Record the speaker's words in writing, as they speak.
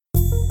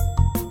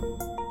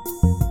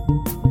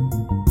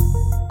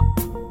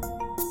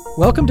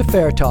Welcome to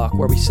Fair Talk,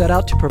 where we set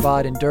out to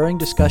provide enduring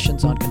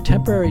discussions on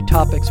contemporary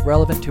topics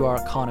relevant to our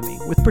economy,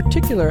 with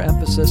particular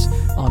emphasis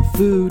on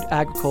food,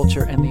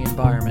 agriculture, and the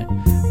environment.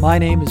 My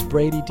name is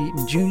Brady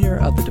Deaton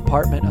Jr. of the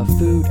Department of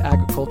Food,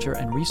 Agriculture,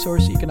 and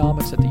Resource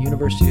Economics at the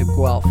University of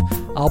Guelph.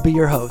 I'll be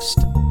your host.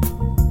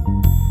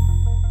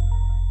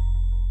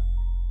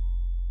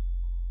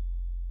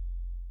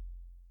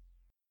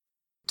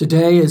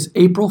 Today is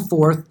April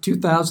 4th,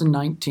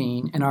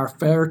 2019, and our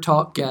Fair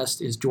Talk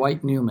guest is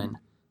Dwight Newman.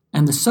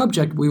 And the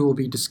subject we will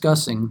be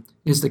discussing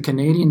is the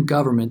Canadian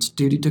government's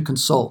duty to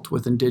consult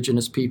with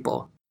Indigenous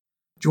people.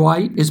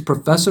 Dwight is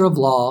Professor of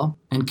Law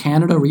and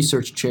Canada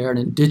Research Chair in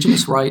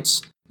Indigenous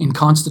Rights in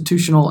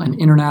Constitutional and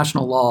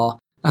International Law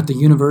at the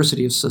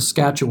University of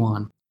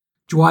Saskatchewan.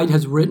 Dwight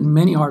has written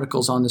many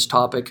articles on this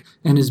topic,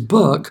 and his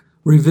book,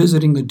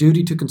 Revisiting the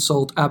Duty to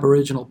Consult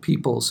Aboriginal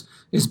Peoples,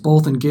 is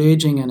both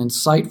engaging and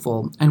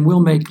insightful, and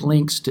we'll make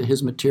links to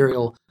his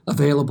material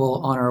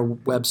available on our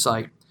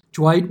website.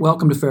 Dwight,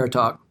 welcome to Fair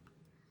Talk.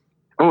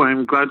 Oh,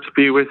 I'm glad to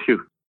be with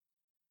you.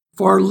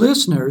 For our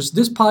listeners,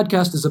 this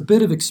podcast is a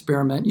bit of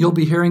experiment. You'll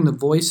be hearing the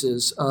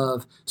voices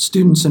of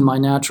students in my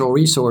natural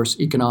resource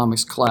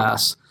economics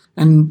class.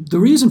 And the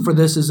reason for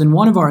this is in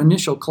one of our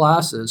initial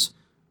classes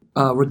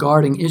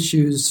regarding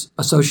issues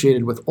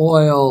associated with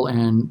oil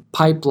and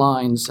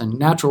pipelines and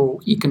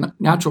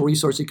natural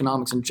resource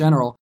economics in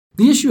general,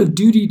 the issue of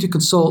duty to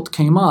consult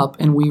came up,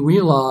 and we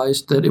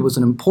realized that it was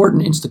an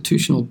important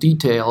institutional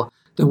detail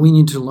that we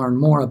need to learn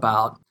more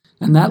about.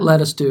 And that led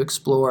us to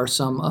explore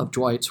some of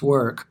Dwight's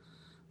work.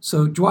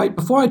 So, Dwight,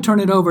 before I turn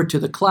it over to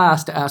the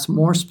class to ask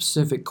more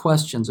specific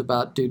questions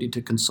about duty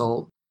to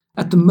consult,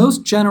 at the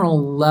most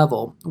general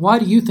level, why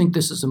do you think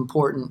this is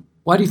important?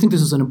 Why do you think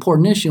this is an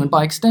important issue? And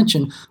by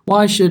extension,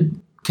 why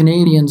should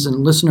Canadians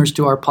and listeners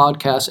to our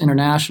podcast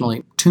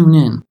internationally tune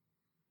in?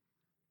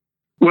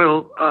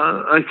 Well,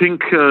 I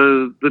think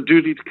the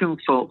duty to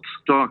consult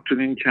doctrine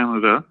in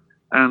Canada,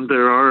 and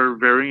there are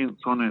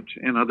variants on it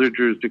in other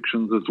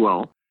jurisdictions as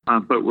well,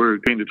 but we're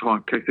going to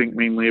talk, I think,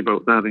 mainly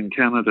about that in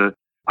Canada,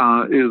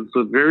 is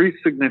very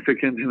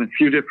significant in a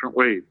few different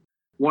ways.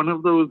 One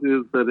of those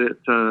is that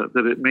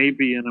it may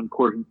be an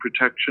important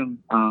protection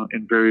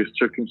in various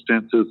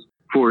circumstances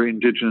for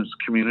Indigenous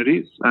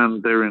communities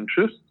and their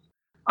interests.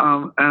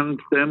 And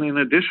then in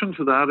addition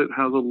to that, it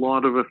has a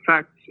lot of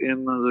effects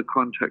in the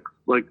context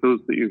like those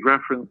that you've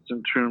referenced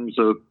in terms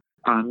of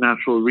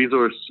natural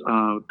resource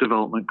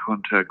development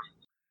contexts,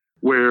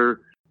 where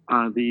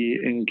the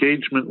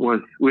engagement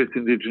with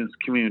Indigenous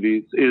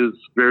communities is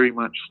very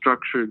much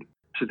structured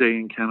today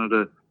in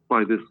Canada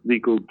by this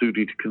legal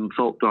duty to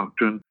consult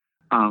doctrine,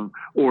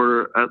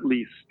 or at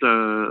least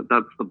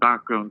that's the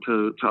background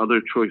to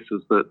other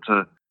choices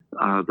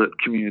that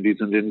communities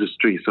and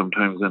industry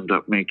sometimes end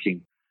up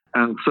making.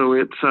 And so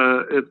it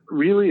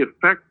really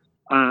affects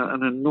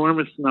an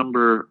enormous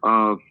number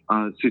of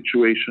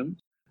situations.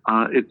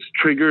 It's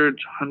triggered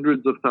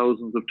hundreds of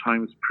thousands of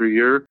times per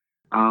year.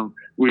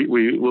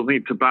 We will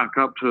need to back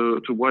up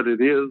to what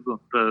it is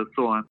and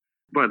so on.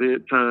 But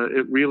it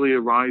really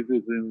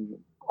arises in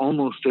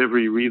almost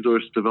every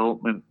resource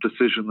development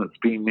decision that's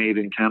being made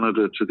in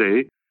Canada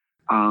today,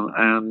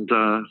 and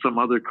some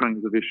other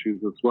kinds of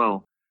issues as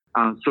well.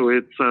 So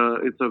it's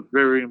a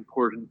very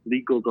important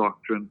legal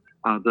doctrine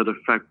that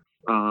affects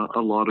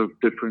a lot of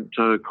different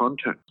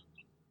contexts.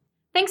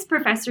 Thanks,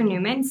 Professor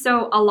Newman.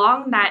 So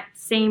along that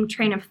same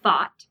train of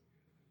thought,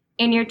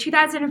 in your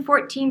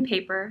 2014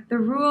 paper, The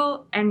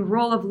Rule and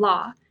Role of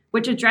Law,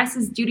 which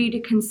addresses duty to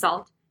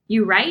consult,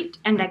 you write,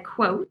 and I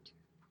quote,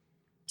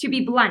 "To be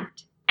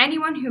blunt,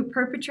 anyone who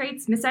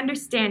perpetrates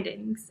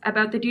misunderstandings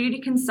about the duty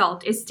to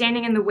consult is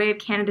standing in the way of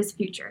Canada's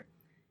future."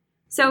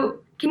 So,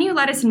 can you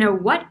let us know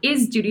what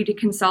is duty to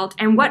consult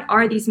and what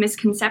are these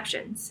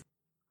misconceptions?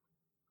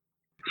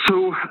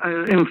 So,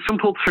 in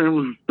simple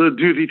terms, the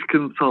duty to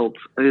consult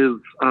is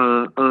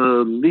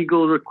a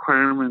legal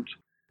requirement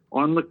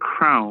on the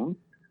Crown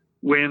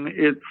when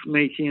it's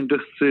making a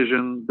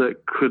decision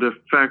that could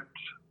affect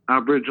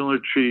Aboriginal or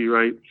treaty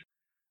rights.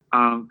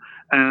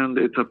 And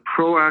it's a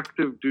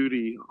proactive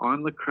duty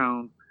on the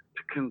Crown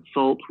to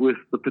consult with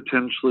the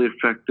potentially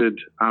affected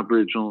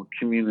Aboriginal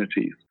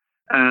communities.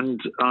 And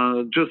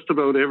just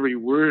about every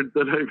word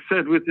that I've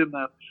said within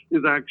that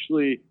is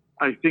actually,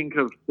 I think,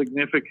 of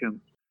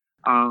significance.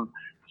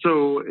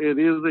 So it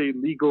is a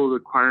legal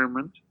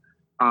requirement.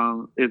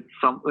 It's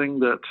something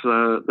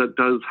that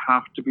does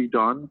have to be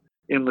done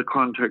in the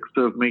context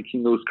of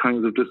making those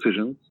kinds of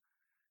decisions.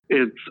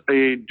 It's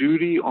a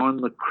duty on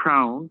the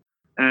Crown,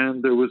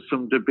 and there was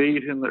some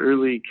debate in the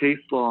early case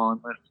law on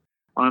this,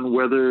 on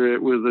whether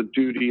it was a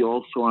duty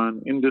also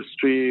on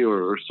industry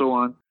or so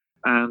on.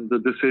 And the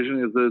decision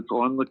is that it's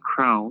on the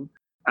Crown,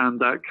 and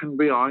that can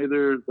be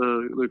either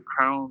the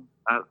Crown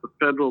at the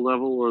federal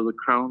level or the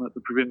Crown at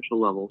the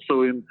provincial level.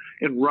 So in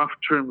rough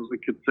terms, we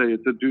could say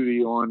it's a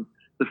duty on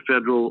the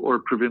federal or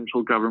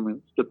provincial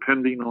governments,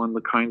 depending on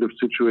the kind of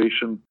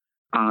situation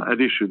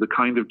at issue, the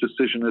kind of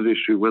decision at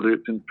issue, whether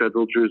it's in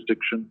federal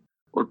jurisdiction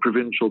or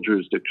provincial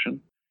jurisdiction.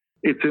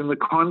 It's in the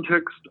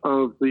context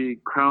of the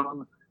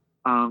Crown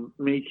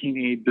making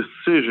a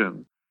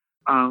decision.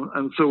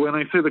 And so when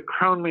I say the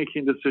Crown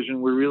making a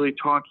decision, we're really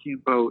talking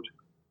about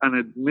an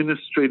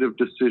administrative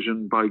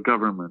decision by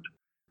government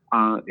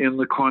in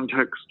the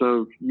context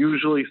of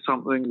usually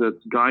something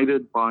that's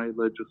guided by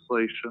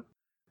legislation,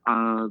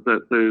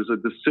 that there's a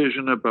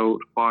decision about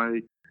by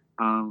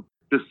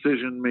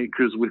decision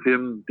makers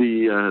within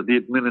the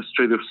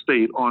administrative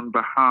state on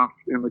behalf,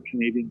 in the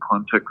Canadian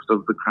context,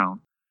 of the Crown.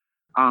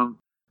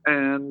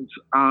 And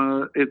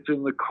it's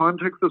in the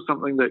context of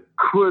something that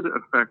could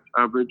affect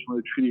Aboriginal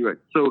or treaty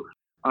rights. So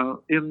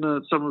in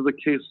some of the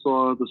case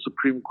law, the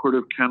Supreme Court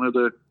of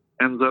Canada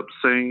ends up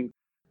saying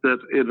that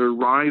it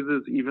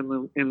arises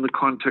even in the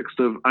context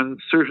of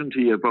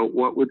uncertainty about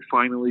what would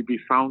finally be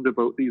found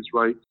about these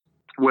rights,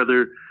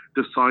 whether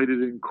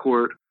decided in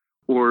court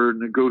or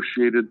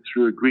negotiated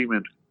through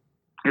agreement.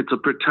 It's a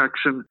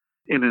protection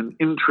in an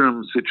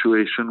interim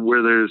situation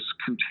where there's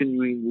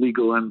continuing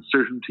legal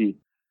uncertainty.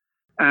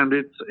 And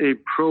it's a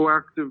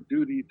proactive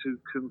duty to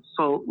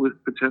consult with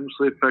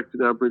potentially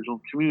affected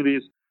Aboriginal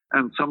communities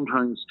and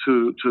sometimes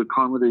to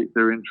accommodate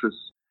their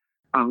interests.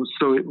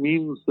 So it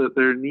means that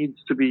there needs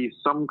to be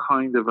some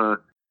kind of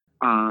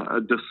a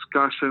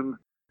discussion,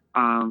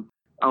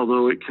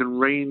 although it can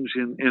range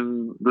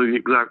in the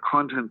exact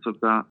contents of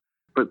that,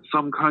 but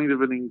some kind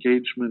of an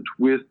engagement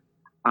with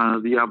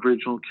the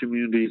Aboriginal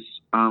communities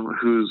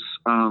whose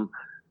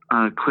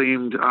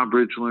claimed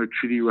Aboriginal or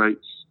treaty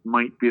rights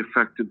might be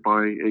affected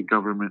by a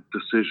government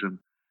decision.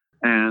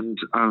 And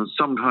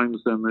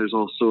sometimes then there's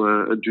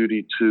also a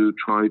duty to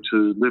try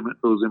to limit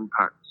those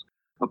impacts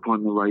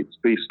upon the rights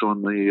based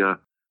on the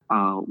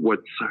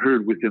what's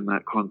heard within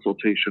that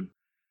consultation.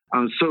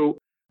 So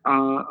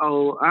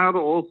I'll add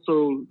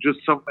also just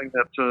something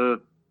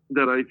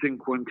that I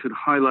think one could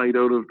highlight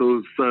out of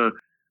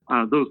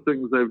those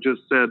things I've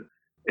just said.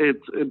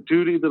 It's a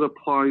duty that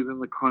applies in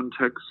the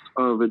context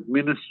of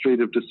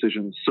administrative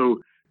decisions. So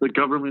the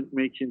government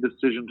making a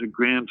decision to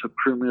grant a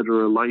permit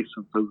or a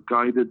license as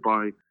guided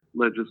by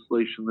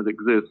legislation that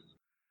exists.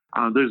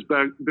 There's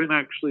been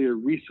actually a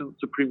recent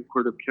Supreme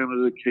Court of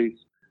Canada case,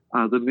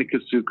 the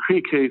Mikisew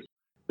Cree case,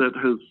 that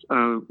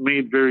has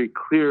made very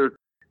clear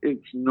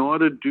it's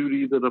not a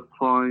duty that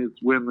applies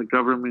when the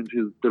government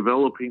is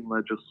developing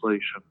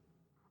legislation.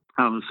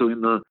 So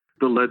in the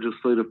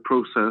legislative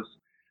process,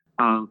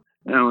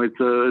 now it's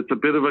a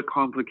bit of a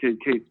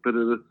complicated case, but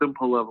at a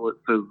simple level, it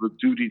says the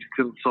duty to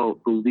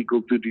consult, the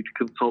legal duty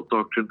to consult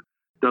doctrine,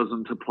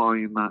 doesn't apply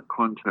in that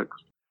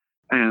context,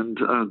 and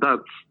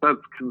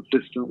that's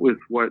consistent with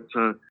what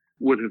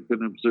would have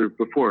been observed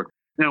before.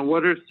 Now,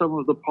 what are some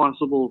of the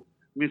possible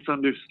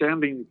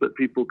misunderstandings that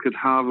people could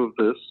have of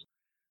this?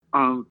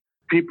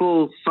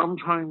 People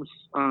sometimes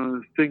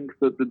think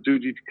that the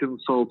duty to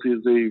consult is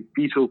a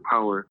veto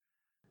power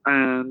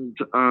and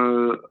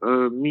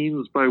a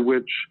means by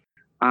which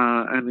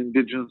an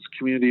Indigenous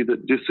community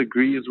that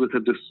disagrees with a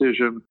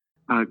decision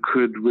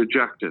could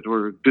reject it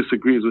or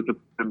disagrees with a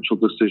potential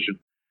decision.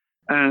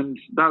 And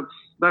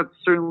that's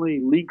certainly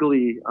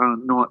legally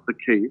not the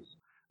case.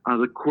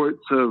 The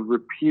courts have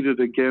repeated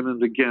again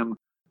and again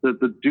that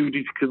the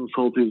duty to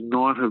consult is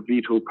not a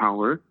veto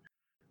power.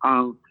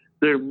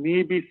 There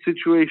may be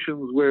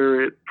situations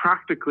where it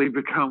practically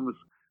becomes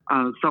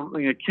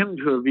something akin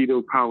to a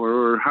veto power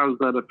or has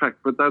that effect,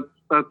 but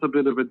that's a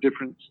bit of a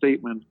different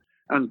statement.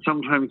 And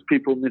sometimes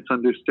people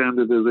misunderstand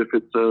it as if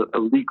it's a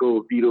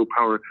legal veto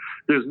power.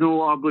 There's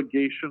no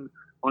obligation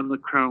on the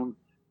Crown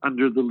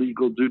under the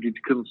legal duty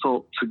to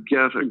consult to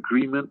get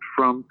agreement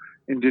from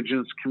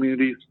Indigenous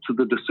communities to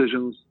the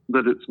decisions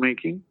that it's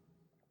making.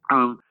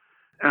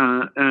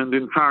 And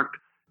in fact,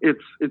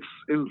 it's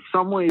in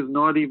some ways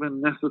not even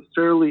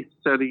necessarily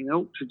setting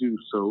out to do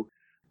so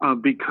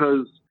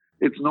because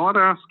it's not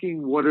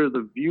asking what are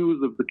the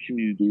views of the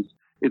communities.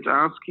 It's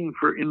asking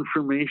for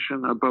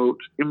information about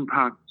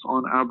impacts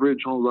on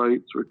Aboriginal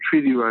rights or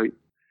treaty rights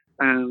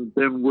and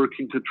then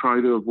working to try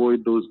to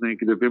avoid those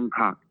negative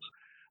impacts.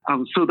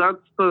 So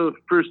that's the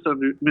first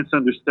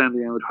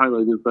misunderstanding I would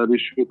highlight, is that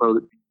issue about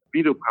it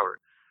being veto power.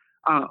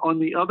 On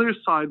the other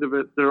side of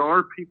it, there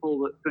are people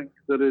that think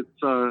that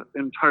it's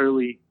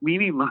entirely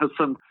meaningless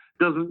and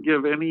doesn't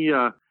give any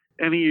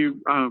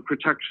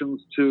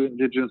protections to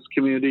Indigenous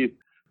communities.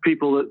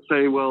 People that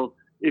say, well,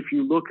 if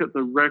you look at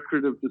the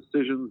record of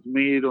decisions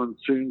made on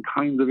certain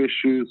kinds of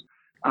issues,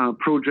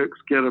 projects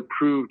get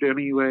approved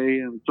anyway,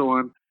 and so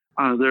on.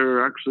 There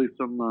are actually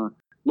some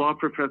law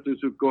professors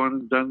who've gone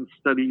and done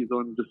studies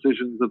on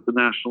decisions of the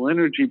National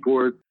Energy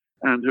Board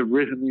and have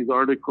written these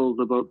articles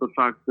about the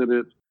fact that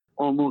it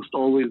almost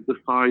always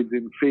decides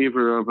in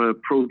favor of a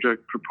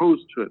project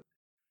proposed to it.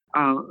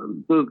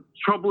 The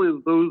trouble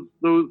is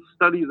those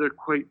studies are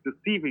quite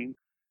deceiving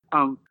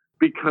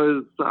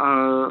because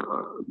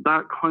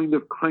that kind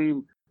of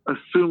claim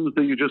assumes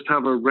that you just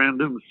have a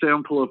random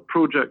sample of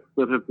projects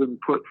that have been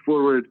put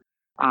forward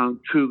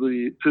to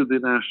the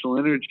National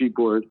Energy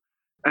Board.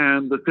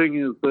 And the thing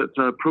is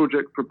that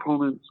project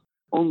proponents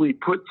only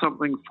put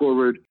something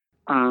forward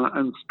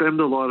and spend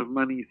a lot of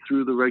money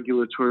through the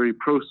regulatory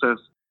process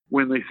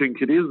when they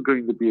think it is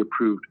going to be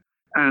approved.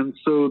 And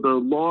so the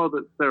law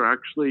that's there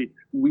actually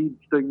weeds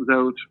things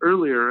out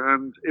earlier.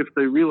 And if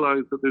they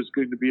realize that there's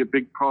going to be a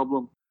big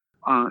problem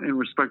in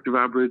respect of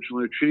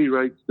Aboriginal or treaty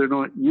rights, they're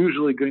not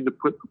usually going to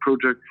put the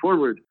project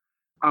forward.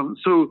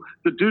 So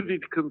the duty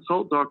to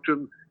consult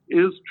doctrine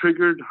is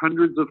triggered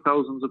hundreds of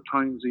thousands of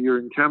times a year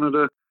in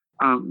Canada.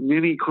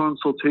 Many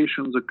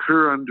consultations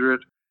occur under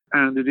it,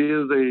 and it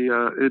is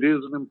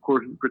an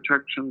important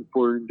protection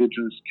for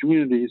Indigenous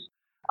communities,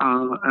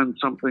 and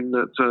something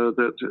that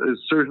is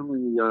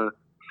certainly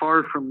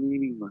far from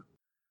meaningless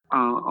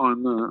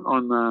on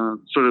the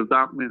sort of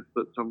that myth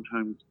that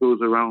sometimes goes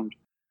around.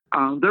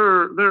 There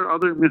are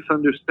other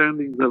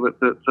misunderstandings of it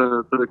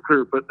that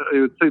occur, but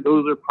I would say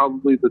those are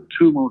probably the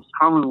two most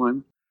common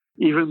ones,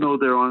 even though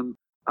they're on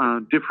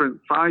different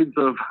sides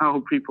of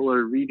how people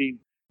are reading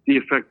the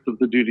effects of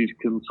the duty to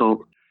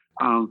consult.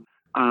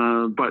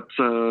 But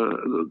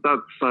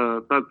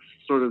that's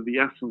sort of the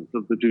essence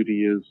of the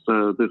duty, is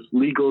this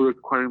legal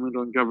requirement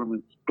on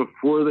governments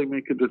before they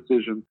make a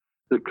decision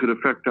that could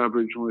affect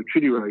Aboriginal or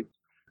treaty rights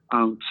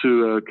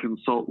to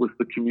consult with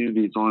the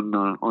communities on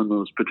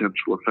those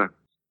potential effects.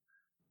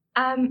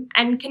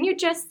 And can you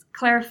just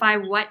clarify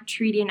what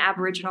treaty and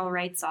Aboriginal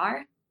rights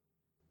are?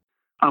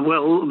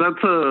 Well,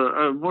 that's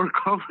a more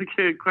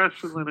complicated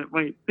question than it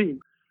might seem.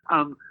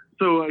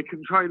 So I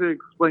can try to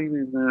explain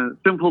in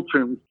simple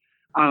terms.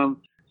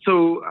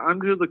 So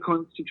under the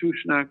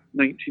Constitution Act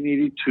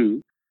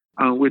 1982,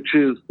 which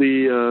is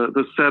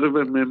the set of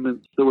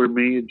amendments that were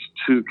made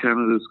to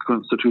Canada's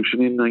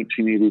Constitution in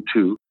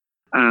 1982,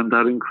 and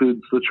that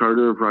includes the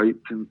Charter of Rights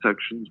in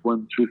sections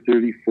 1 through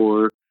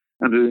 34,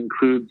 and it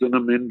includes an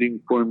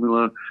amending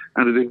formula,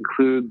 and it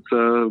includes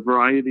a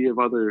variety of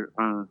other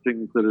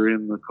things that are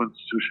in the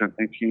Constitution Act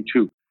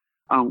 1982.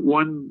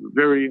 One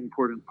very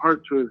important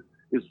part to it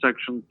is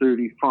Section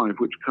 35,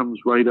 which comes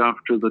right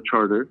after the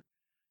Charter,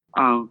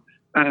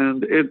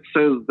 and it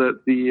says that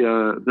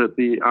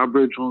the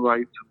Aboriginal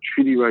rights and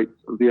treaty rights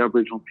of the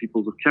Aboriginal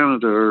peoples of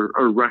Canada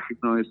are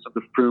recognized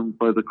and affirmed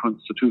by the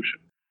Constitution.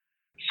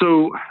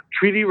 So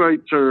treaty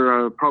rights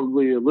are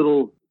probably a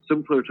little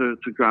simpler to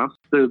grasp.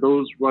 They're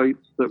those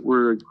rights that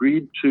were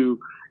agreed to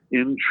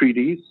in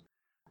treaties.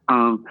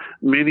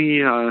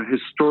 Many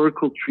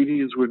historical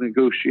treaties were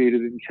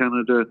negotiated in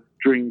Canada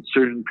during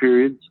certain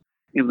periods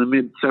in the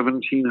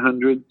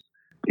mid-1700s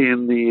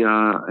in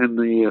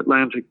the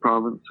Atlantic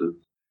provinces.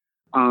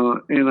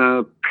 In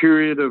a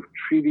period of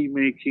treaty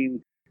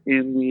making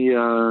in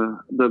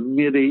the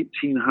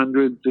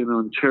mid-1800s in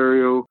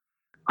Ontario,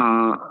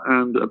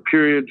 and a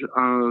period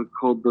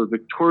called the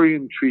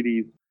Victorian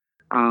treaties,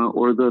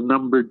 or the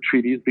numbered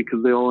treaties,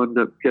 because they all end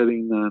up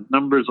getting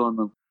numbers on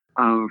them,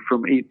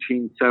 from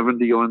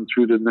 1870 on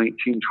through to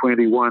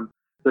 1921,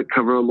 that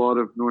cover a lot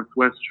of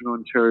northwestern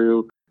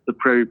Ontario, the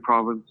Prairie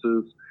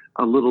provinces,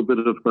 a little bit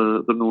of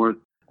the north,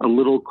 a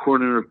little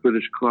corner of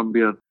British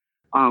Columbia.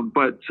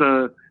 But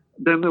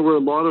then there were a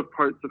lot of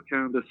parts of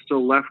Canada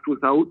still left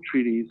without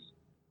treaties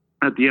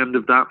at the end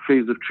of that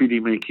phase of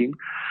treaty making.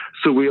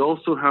 So we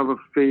also have a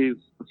phase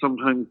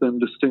sometimes then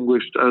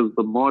distinguished as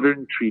the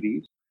modern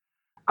treaties.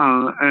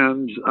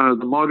 And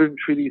the modern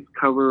treaties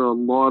cover a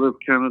lot of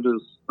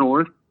Canada's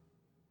north.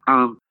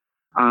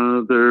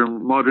 There are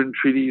modern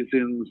treaties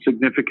in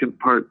significant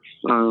parts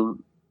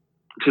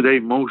today,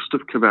 most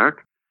of Quebec.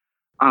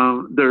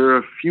 There are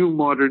a few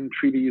modern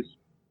treaties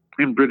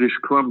in British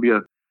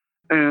Columbia.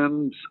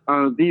 And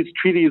these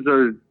treaties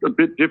are a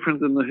bit different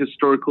than the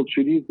historical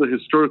treaties. The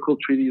historical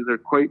treaties are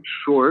quite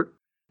short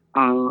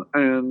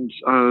and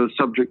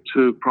subject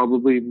to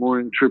probably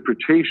more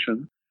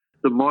interpretation.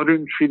 The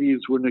modern treaties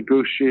were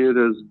negotiated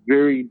as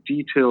very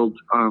detailed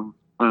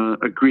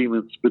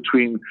agreements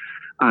between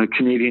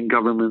Canadian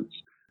governments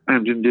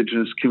and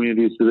Indigenous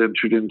communities that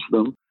entered into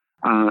them,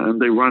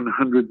 and they run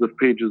hundreds of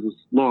pages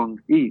long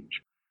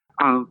each.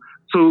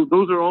 So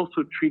those are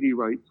also treaty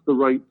rights, the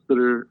rights that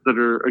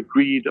are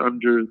agreed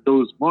under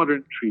those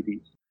modern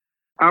treaties.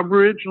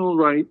 Aboriginal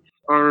rights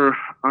are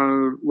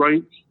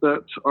rights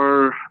that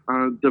are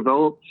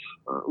developed,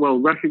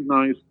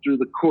 recognized through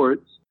the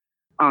courts.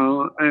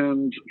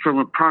 And from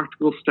a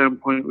practical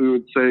standpoint, we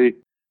would say,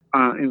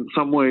 in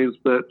some ways,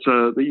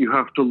 that you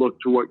have to look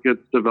to what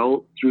gets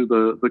developed through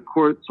the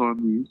courts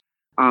on these.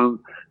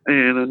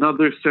 In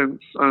another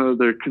sense,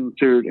 they're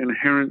considered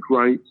inherent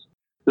rights.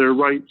 They're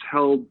rights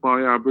held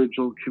by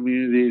Aboriginal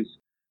communities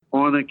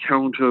on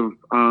account of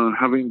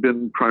having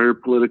been prior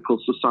political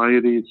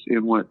societies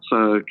in what's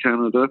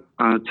Canada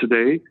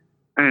today.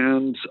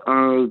 And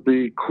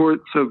the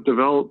courts have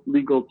developed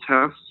legal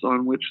tests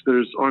on which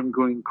there's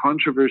ongoing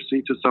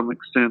controversy to some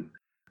extent,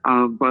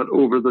 but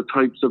over the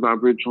types of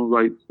Aboriginal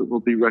rights that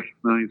will be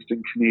recognized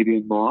in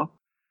Canadian law.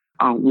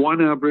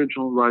 One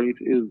Aboriginal right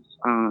is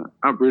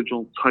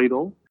Aboriginal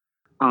title,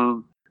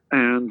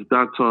 and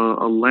that's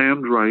a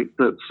land right.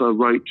 That's a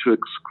right to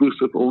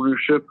exclusive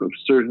ownership of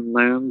certain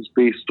lands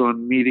based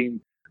on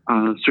meeting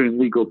certain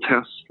legal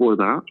tests for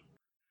that.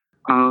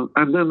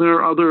 And then there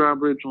are other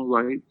Aboriginal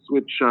rights,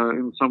 which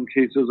in some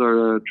cases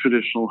are a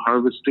traditional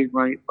harvesting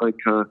right, like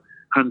a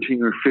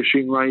hunting or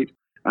fishing right,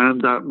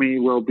 and that may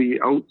well be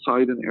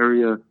outside an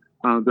area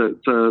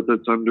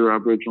that's under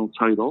Aboriginal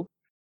title.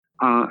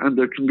 And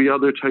there can be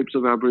other types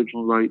of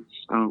Aboriginal rights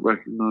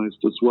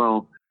recognized as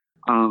well.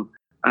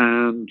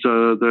 And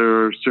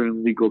there are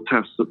certain legal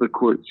tests that the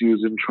courts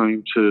use in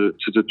trying to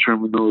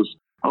determine those.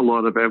 A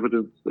lot of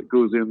evidence that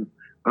goes in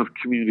of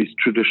communities'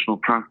 traditional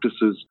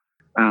practices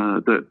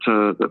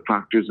that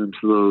factors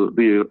into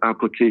the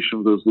application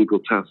of those legal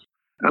tests.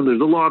 And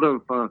there's a lot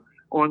of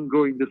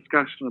ongoing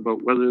discussion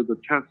about whether the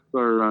tests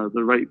are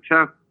the right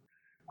tests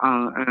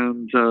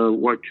and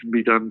what can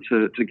be done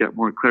to get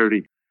more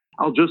clarity.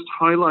 I'll just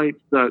highlight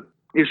that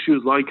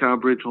issues like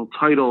Aboriginal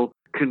title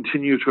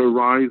continue to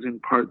arise in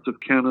parts of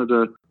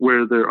Canada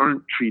where there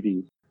aren't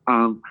treaties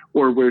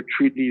or where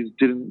treaties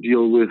didn't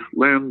deal with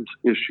land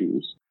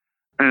issues.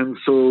 And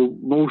so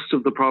most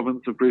of the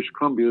province of British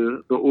Columbia,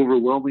 the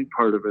overwhelming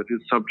part of it,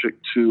 is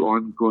subject to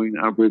ongoing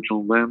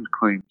Aboriginal land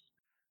claims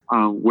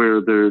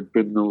where there had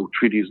been no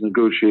treaties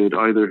negotiated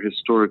either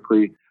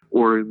historically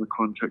or in the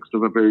context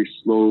of a very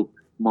slow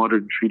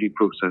modern treaty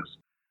process.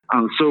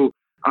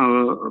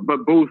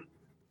 But both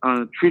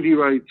treaty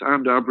rights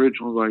and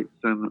Aboriginal rights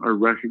then are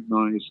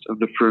recognized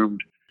and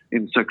affirmed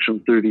in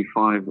Section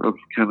 35 of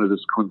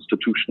Canada's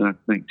Constitution Act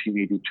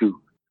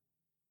 1982.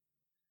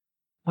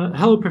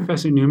 Hello,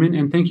 Professor Newman,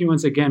 and thank you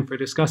once again for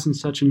discussing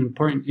such an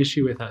important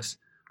issue with us.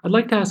 I'd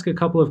like to ask a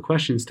couple of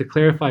questions to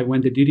clarify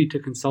when the duty to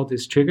consult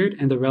is triggered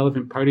and the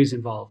relevant parties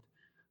involved.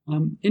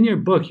 In your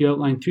book, you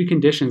outline 3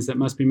 conditions that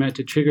must be met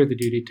to trigger the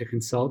duty to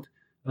consult.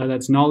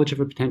 That's knowledge of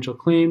a potential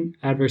claim,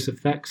 adverse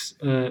effects,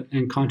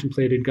 and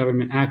contemplated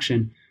government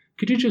action.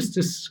 Could you just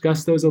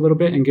discuss those a little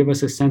bit and give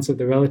us a sense of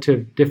the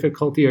relative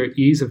difficulty or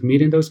ease of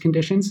meeting those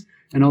conditions,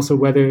 and also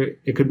whether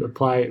it could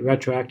apply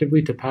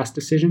retroactively to past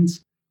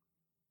decisions?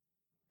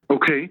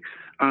 Okay,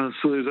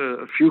 so there's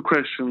a few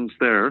questions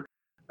there,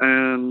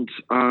 and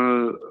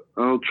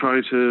I'll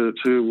try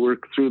to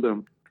work through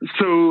them.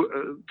 So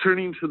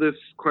turning to this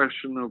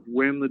question of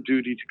when the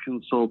duty to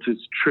consult is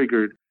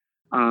triggered,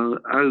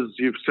 as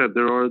you've said,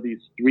 there are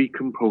these 3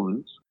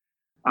 components,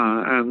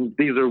 and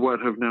these are what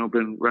have now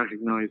been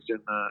recognized in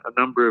a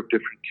number of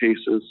different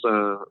cases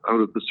out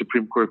of the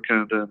Supreme Court of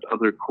Canada and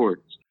other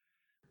courts.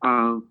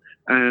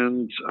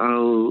 And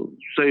I'll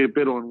say a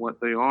bit on what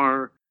they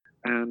are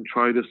and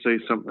try to say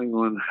something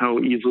on how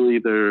easily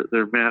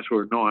they're met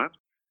or not.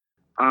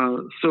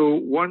 So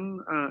one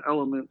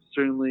element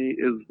certainly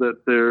is that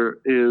there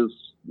is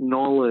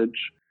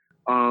knowledge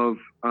of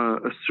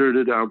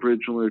asserted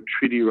Aboriginal or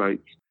treaty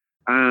rights.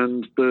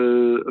 And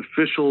the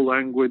official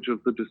language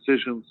of the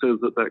decision says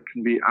that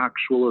can be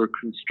actual or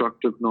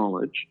constructive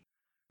knowledge.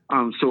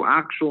 So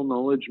actual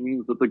knowledge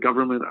means that the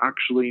government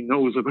actually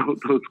knows about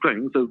those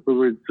claims, as the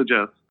word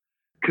suggests.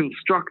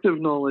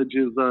 Constructive knowledge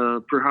is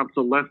perhaps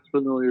a less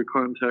familiar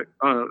concept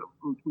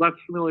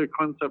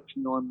to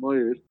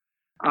non-lawyers,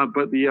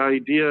 but the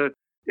idea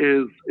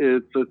is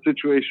it's a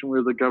situation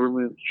where the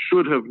government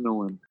should have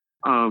known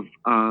of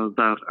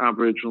that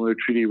Aboriginal or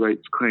treaty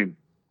rights claim.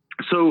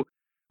 So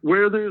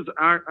where there's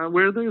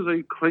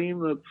a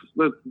claim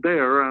that's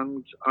there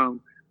and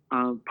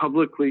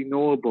publicly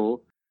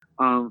knowable,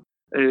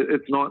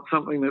 it's not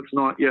something that's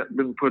not yet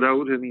been put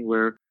out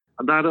anywhere.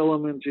 That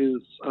element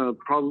is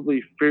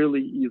probably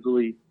fairly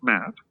easily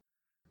met.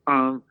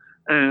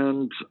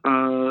 And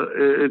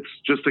it's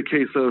just a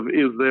case of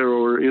is there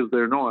or is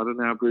there not an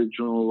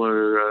Aboriginal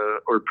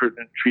or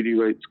pertinent treaty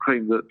rights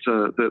claim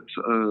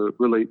that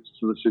relates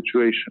to the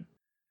situation.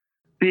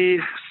 The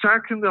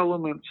second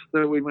element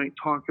that we might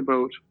talk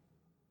about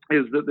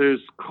is that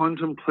there's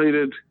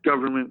contemplated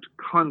government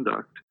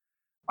conduct,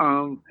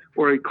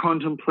 or a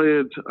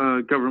contemplated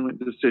government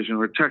decision,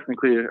 or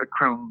technically a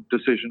Crown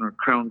decision or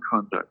Crown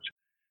conduct.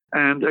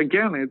 And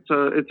again, it's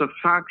a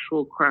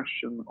factual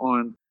question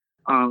on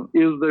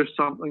is there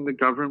something the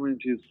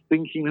government is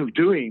thinking of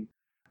doing,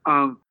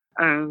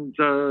 and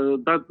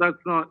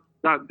that's not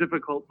that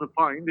difficult to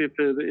find if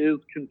it is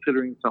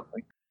considering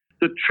something.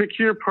 The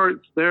trickier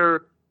parts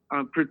there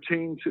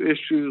pertain to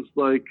issues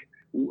like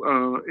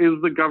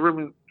is the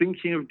government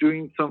thinking of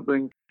doing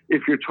something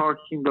if you're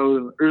talking about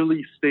an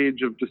early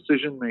stage of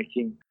decision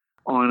making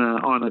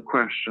on a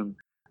question.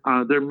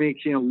 They're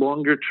making a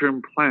longer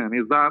term plan.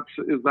 Is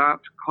that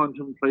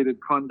contemplated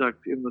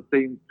conduct in the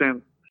same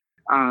sense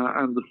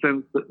and the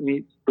sense that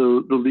meets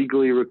the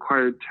legally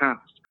required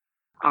test?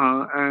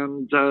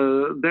 And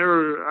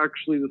there,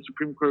 actually, the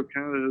Supreme Court of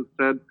Canada has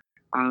said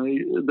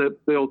that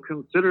they'll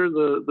consider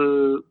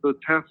the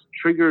test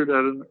triggered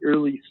at an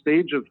early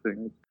stage of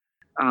things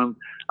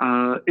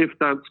if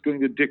that's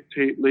going to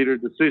dictate later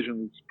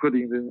decisions,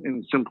 putting it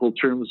in simple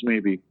terms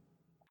maybe.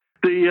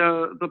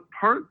 The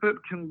part that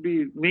can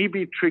be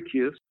maybe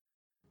trickiest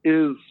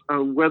is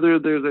whether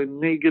there's a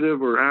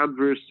negative or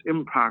adverse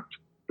impact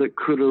that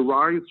could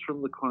arise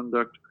from the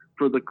conduct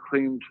for the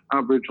claimed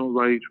Aboriginal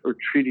right or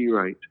treaty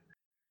right.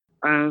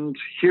 And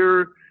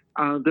here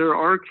there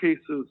are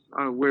cases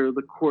where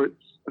the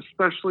courts,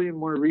 especially in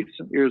more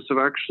recent years, have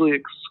actually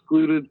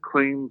excluded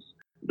claims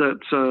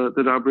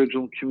that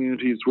Aboriginal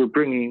communities were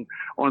bringing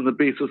on the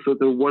basis that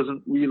there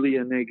wasn't really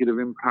a negative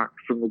impact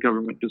from the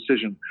government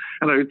decision.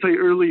 And I would say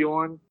early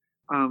on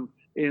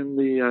in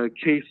the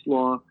case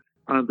law,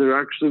 there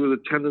actually was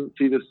a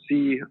tendency to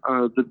see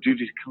the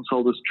duty to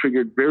consult as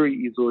triggered very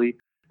easily,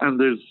 and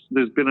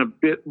there's been a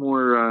bit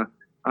more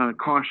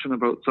caution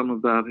about some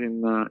of that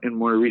in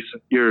more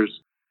recent years.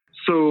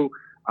 So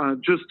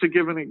just to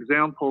give an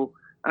example,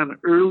 an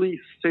early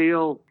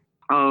sale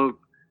of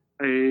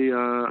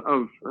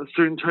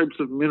certain types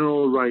of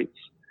mineral rights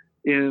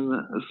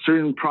in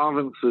certain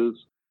provinces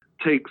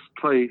takes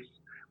place,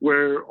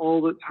 where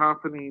all that's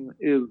happening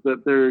is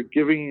that they're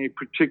giving a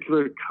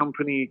particular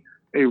company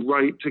a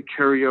right to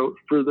carry out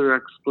further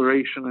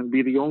exploration and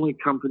be the only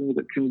company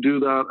that can do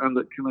that and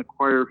that can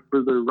acquire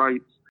further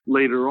rights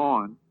later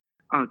on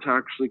to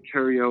actually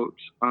carry out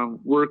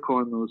work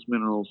on those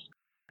minerals.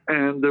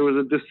 And there was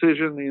a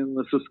decision in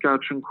the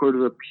Saskatchewan Court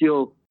of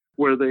Appeal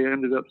where they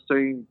ended up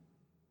saying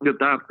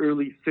that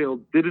early sale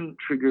didn't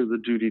trigger the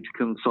duty to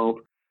consult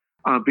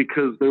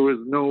because there was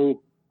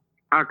no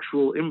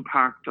actual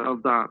impact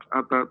of that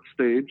at that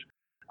stage,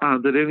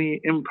 that any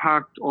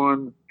impact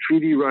on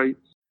treaty rights,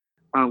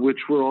 which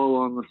were all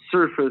on the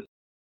surface,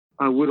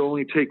 would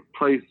only take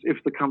place if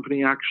the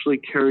company actually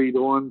carried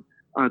on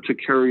to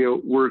carry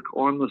out work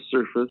on the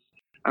surface.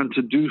 And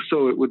to do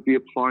so, it would be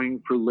applying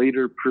for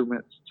later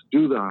permits to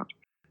do that.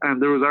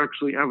 And there was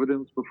actually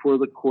evidence before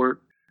the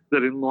court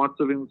that in lots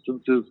of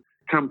instances,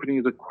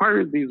 companies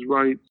acquired these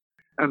rights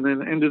and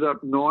then ended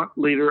up not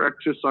later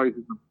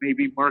exercising them.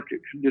 Maybe market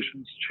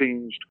conditions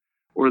changed,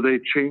 or they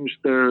changed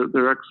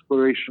their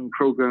exploration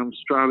program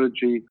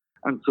strategy,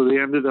 and so they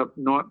ended up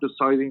not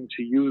deciding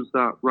to use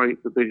that right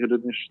that they had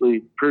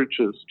initially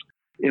purchased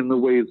in the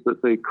ways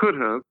that they could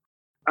have.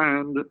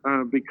 And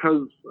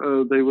because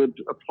they would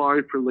apply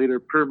for later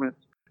permits,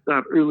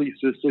 that early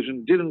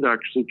decision didn't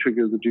actually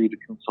trigger the duty to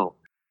consult.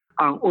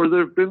 Or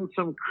there have been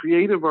some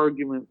creative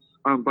arguments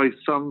by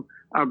some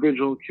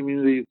Aboriginal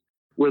communities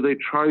where they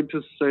tried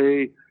to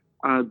say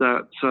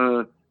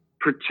that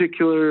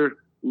particular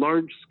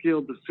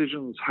large-scale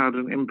decisions had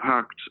an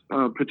impact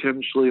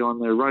potentially on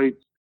their rights.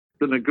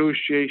 The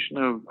negotiation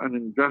of an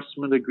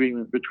investment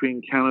agreement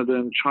between Canada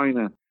and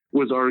China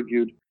was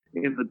argued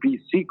in the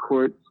BC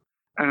courts,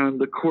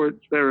 and the courts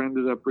there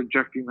ended up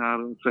rejecting that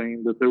and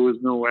saying that there was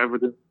no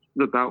evidence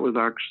that that was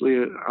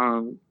actually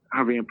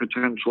having a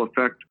potential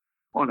effect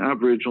on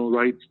Aboriginal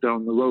rights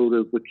down the road,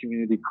 as the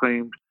community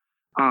claimed.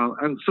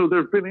 And so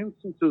there have been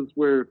instances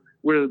where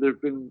there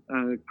have been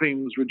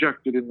claims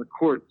rejected in the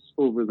courts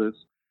over this.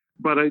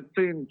 But I'd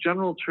say in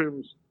general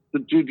terms, the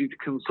duty to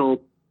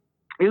consult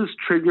is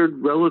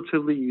triggered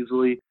relatively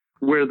easily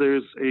where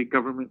there's a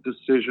government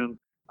decision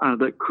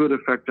that could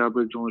affect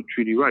Aboriginal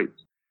treaty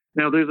rights.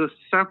 Now, there's a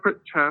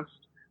separate test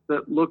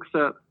that looks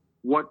at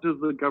what does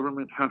the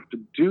government have to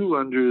do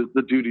under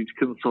the duty to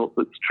consult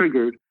that's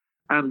triggered,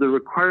 and the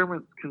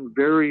requirements can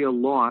vary a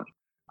lot.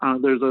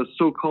 There's a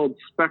so-called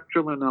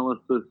spectrum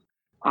analysis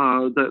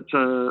that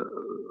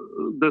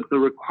the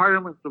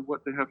requirements of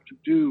what they have to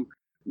do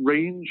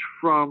range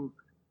from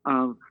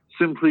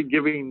simply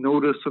giving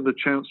notice and a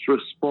chance to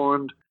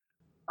respond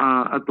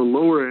at the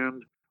lower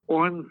end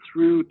on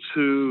through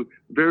to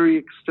very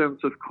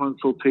extensive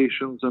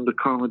consultations and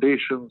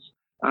accommodations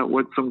at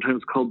what's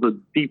sometimes called the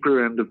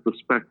deeper end of the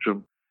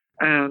spectrum.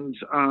 And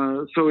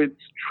so it's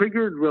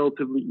triggered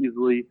relatively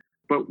easily,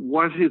 but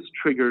what is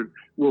triggered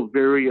will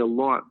vary a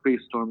lot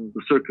based on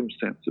the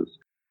circumstances.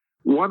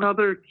 One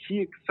other key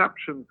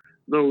exception,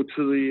 though,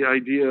 to the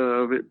idea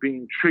of it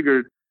being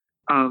triggered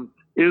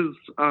is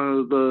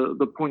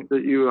the point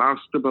that you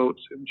asked about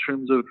in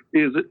terms of,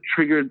 is it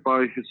triggered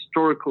by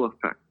historical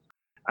effects?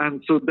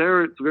 And so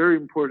there it's very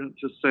important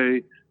to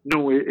say,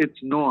 no, it's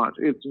not.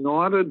 It's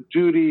not a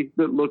duty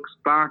that looks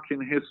back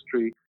in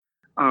history.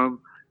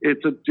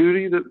 It's a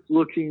duty that's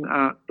looking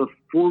at the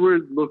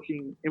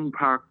forward-looking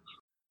impacts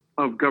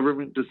of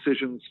government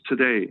decisions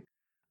today.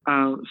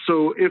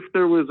 So if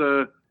there was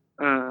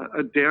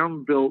a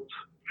dam built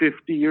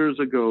 50 years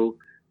ago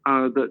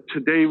that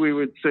today we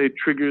would say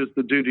triggers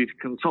the duty to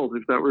consult,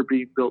 if that were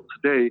being built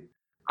today,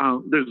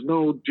 there's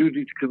no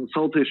duty to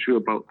consult issue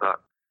about that.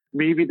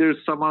 Maybe there's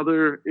some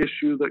other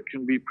issue that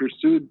can be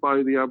pursued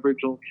by the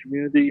Aboriginal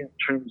community in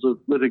terms of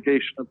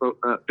litigation about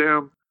that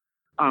dam,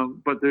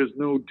 but there's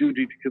no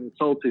duty to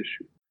consult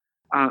issue.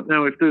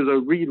 Now, if there's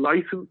a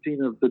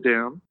relicensing of the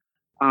dam,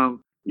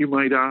 you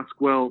might ask,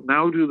 well,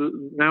 now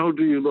do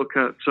you look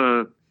at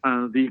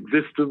the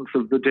existence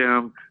of the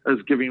dam as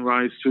giving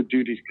rise to a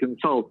duty to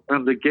consult?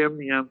 And again,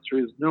 the answer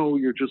is no.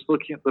 You're just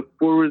looking at the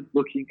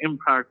forward-looking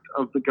impact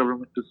of the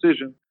government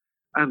decision.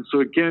 And so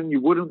again, you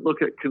wouldn't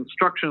look at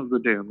construction of the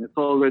dam. It's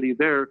already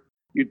there.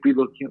 You'd be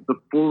looking at the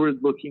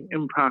forward-looking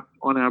impact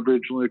on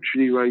Aboriginal or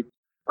treaty rights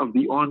of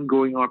the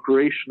ongoing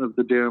operation of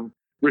the dam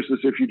versus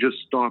if you just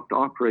stopped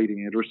operating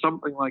it or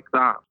something like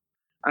that.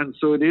 And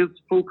so it is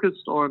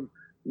focused on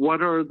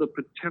what are the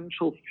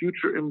potential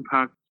future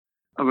impacts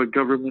of a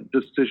government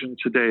decision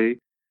today.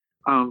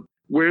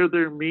 where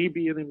there may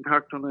be an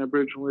impact on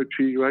Aboriginal or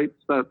treaty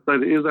rights,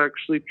 that is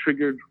actually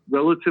triggered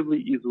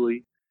relatively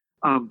easily.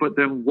 But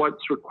then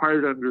what's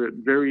required under it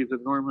varies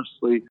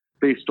enormously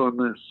based on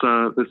this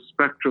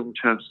spectrum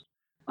test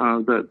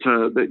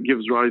that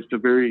gives rise to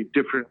very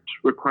different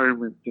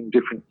requirements in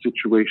different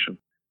situations.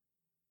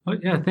 Oh,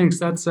 yeah, thanks.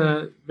 That's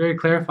very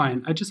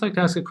clarifying. I'd just like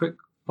to ask a quick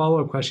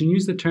follow-up question. You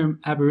use the term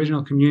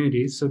Aboriginal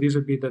communities, so these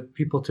would be the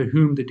people to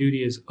whom the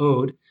duty is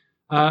owed.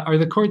 Are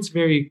the courts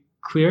very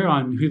clear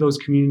on who those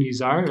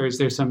communities are, or is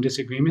there some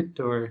disagreement?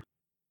 Or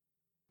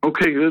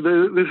okay,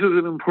 this is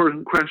an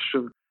important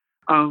question.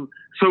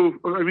 So,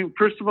 I mean,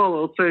 first of all,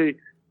 I'll say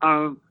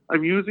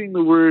I'm using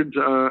the word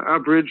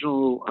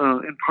Aboriginal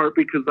in part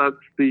because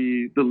that's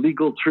the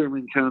legal term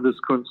in Canada's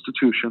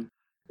Constitution.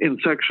 In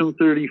Section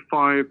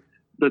 35,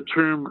 the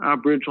term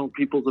Aboriginal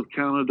Peoples of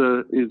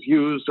Canada is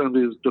used and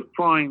is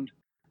defined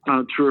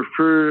to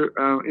refer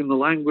in the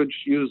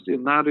language used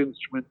in that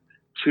instrument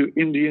to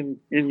Indian,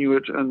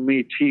 Inuit, and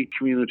Métis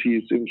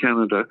communities in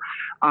Canada.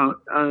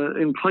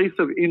 In place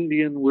of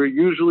Indian, we're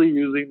usually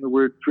using the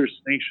word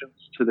First Nations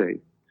today.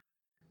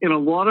 In a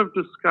lot of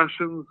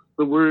discussions,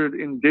 the word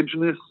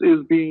Indigenous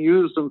is being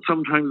used, and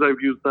sometimes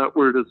I've used that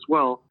word as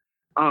well.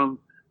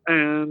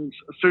 And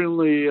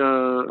certainly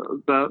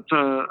that's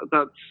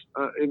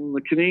in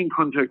the Canadian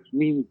context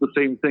means the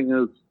same thing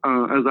as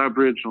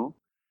Aboriginal.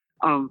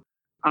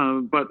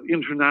 But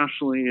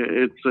internationally,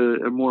 it's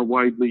a more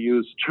widely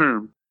used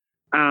term.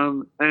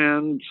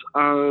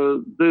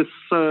 This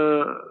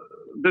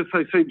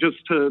I say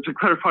just to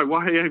clarify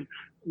why I'm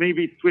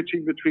maybe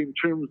switching between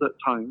terms at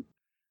times.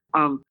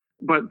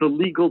 But the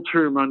legal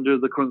term under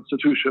the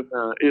Constitution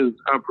is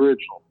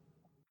Aboriginal.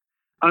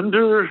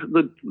 Under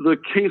the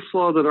case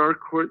law that our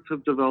courts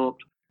have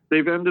developed,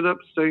 they've ended up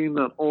saying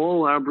that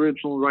all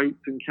Aboriginal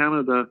rights in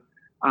Canada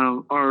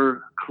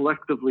are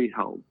collectively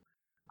held.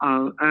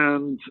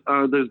 And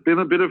there's been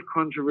a bit of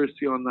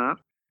controversy on that.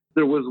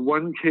 There was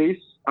one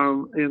case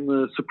in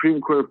the Supreme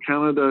Court of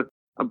Canada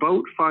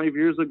about 5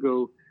 years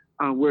ago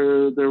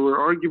where there were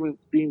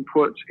arguments being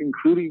put,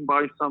 including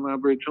by some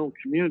Aboriginal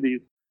communities,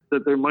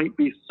 that there might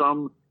be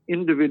some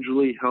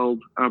individually held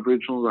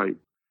Aboriginal rights.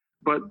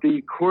 But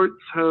the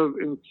courts have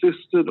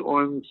insisted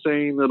on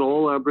saying that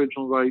all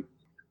Aboriginal rights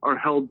are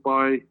held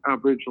by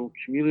Aboriginal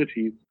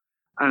communities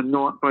and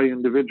not by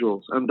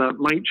individuals. And that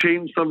might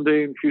change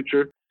someday in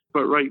future,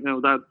 but right now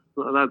that's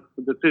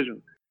the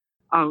decision.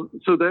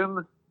 So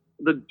then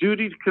the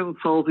duty to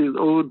consult is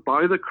owed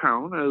by the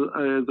Crown,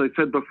 as I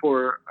said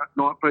before,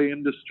 not by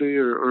industry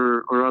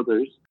or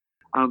others,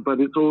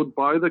 but it's owed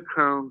by the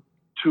Crown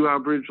to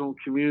Aboriginal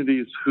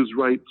communities whose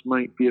rights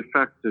might be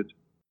affected.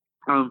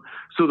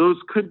 So those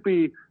could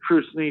be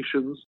First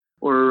Nations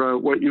or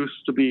what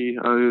used to be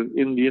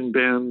Indian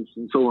bands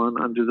and so on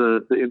under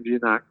the Indian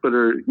Act, but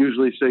are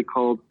usually, say,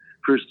 called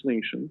First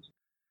Nations.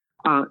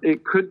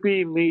 It could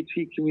be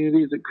Métis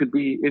communities. It could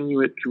be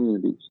Inuit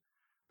communities.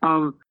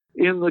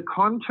 In the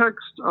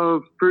context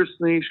of First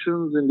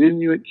Nations and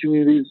Inuit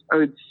communities, I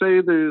would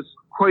say there's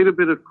quite a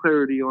bit of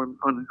clarity on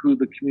who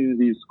the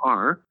communities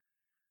are.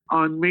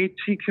 On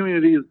Métis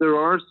communities, there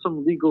are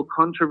some legal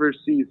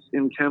controversies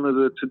in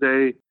Canada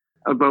today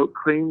about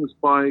claims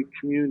by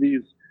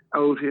communities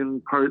out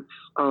in parts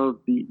of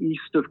the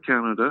east of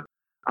Canada,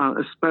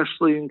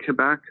 especially in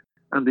Quebec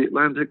and the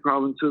Atlantic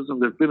provinces. And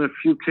there have been a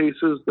few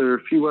cases. There are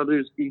a few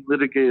others being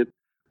litigated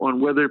on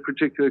whether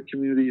particular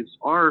communities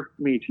are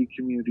Métis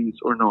communities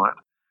or not,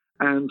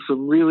 and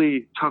some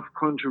really tough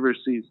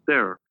controversies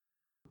there.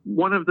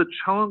 One of the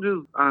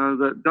challenges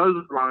that does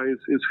arise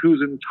is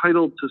who's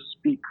entitled to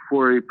speak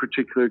for a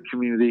particular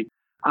community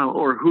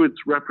or who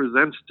its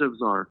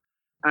representatives are.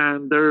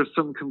 And there are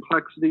some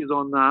complexities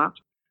on that.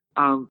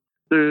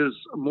 There's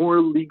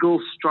more legal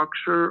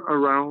structure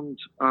around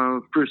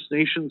First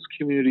Nations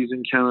communities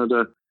in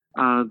Canada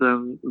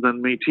than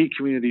Métis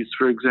communities,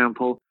 for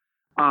example.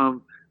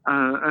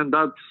 And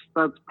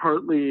that's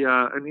partly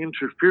an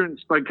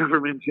interference by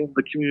government in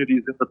the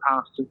communities in the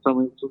past in some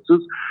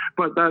instances,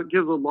 but that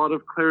gives a lot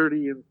of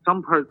clarity in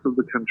some parts of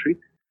the country,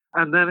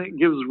 and then it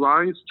gives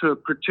rise to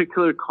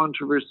particular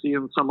controversy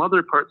in some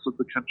other parts of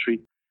the country.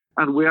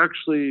 And we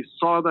actually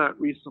saw that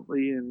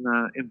recently in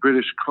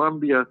British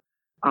Columbia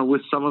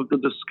with some of the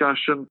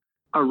discussion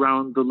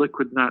around the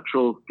liquid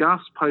natural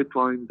gas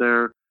pipeline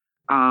there,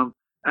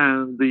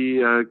 and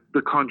the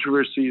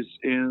controversies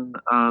in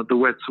the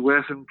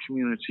Wet'suwet'en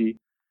community.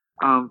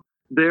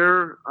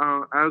 There,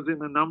 as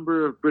in a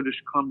number of British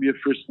Columbia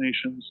First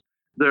Nations,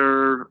 there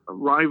are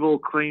rival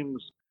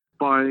claims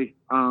by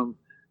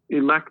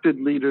elected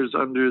leaders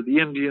under the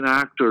Indian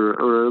Act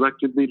or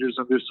elected leaders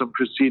under some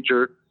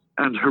procedure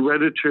and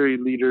hereditary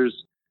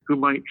leaders who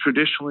might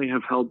traditionally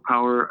have held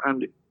power.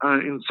 And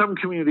in some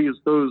communities,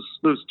 those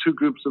two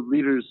groups of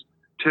leaders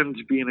tend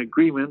to be in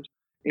agreement.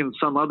 In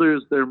some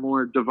others, they're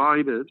more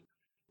divided.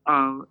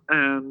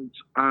 And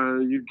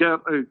you get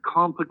a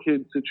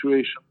complicated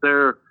situation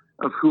there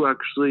of who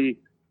actually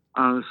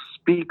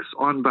speaks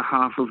on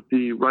behalf of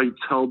the rights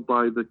held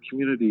by the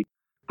community.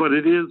 But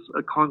it is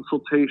a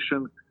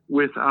consultation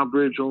with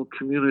Aboriginal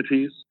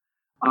communities.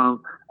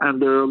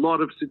 And there are a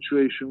lot of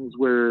situations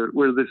where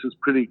this is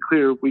pretty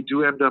clear. We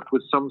do end up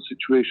with some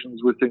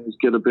situations where things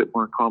get a bit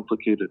more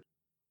complicated.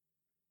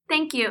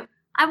 Thank you.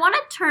 I want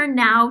to turn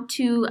now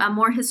to a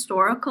more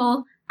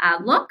historical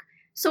look.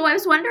 So I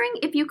was wondering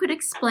if you could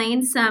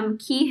explain some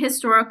key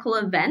historical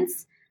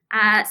events,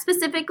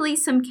 specifically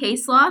some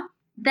case law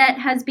that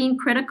has been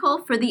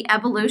critical for the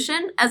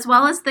evolution as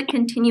well as the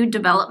continued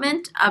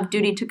development of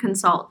duty to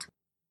consult.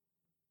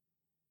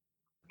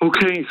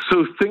 Okay,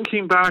 so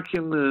thinking back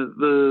in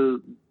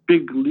the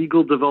big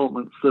legal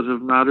developments that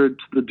have mattered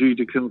to the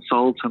duty to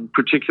consult, and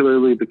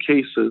particularly the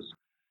cases,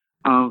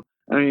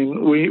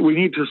 we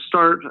need to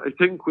start, I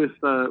think, with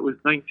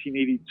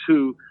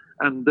 1982,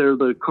 and they're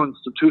the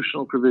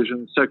constitutional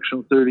provisions,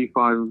 Section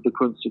 35 of the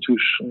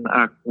Constitution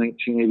Act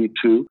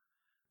 1982,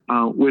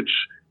 which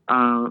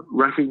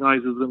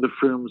recognizes and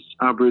affirms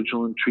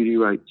Aboriginal and treaty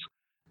rights.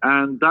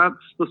 And that's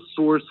the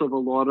source of a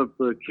lot of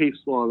the case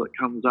law that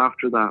comes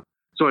after that.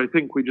 So I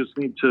think we just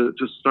need to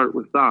start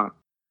with that.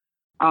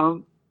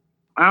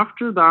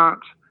 After that,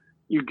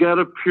 you get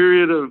a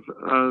period of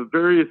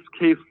various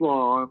case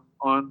law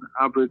on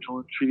Aboriginal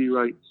and treaty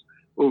rights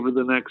over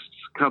the next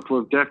couple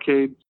of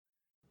decades,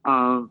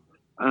 the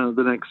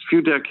next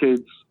few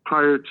decades,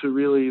 prior to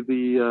really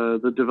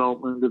the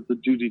development of the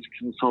duty to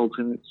consult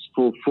in its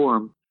full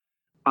form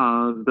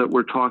that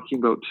we're talking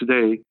about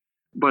today.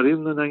 But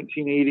in the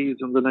 1980s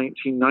and the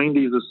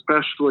 1990s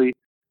especially,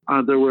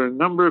 there were a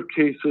number of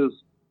cases,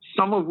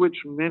 some of which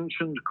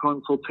mentioned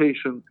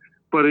consultation,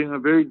 but in a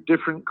very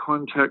different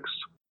context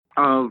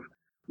of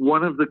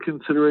one of the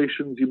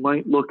considerations you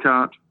might look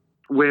at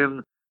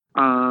when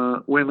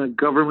a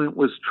government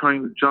was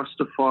trying to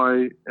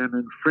justify an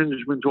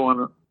infringement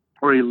on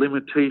or a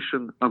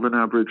limitation of an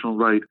Aboriginal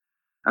right.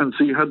 And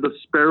so you had the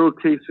Sparrow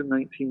case in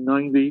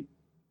 1990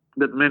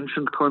 that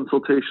mentioned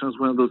consultation as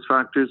one of those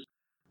factors,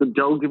 the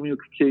Delgamuukw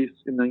case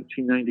in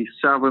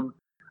 1997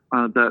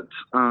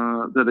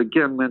 that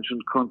again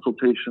mentioned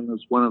consultation as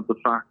one of the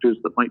factors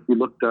that might be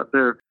looked at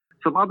there.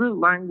 Some other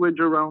language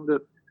around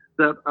it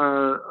that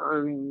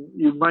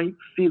you might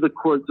see the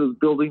courts as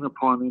building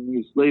upon in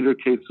these later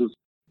cases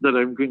that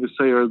I'm going to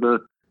say are the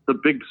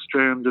big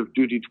strand of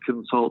duty to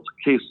consult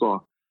case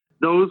law.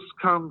 Those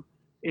come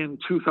in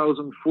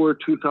 2004,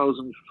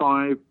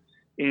 2005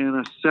 in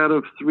a set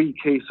of three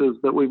cases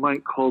that we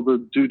might call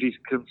the duty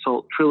to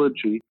consult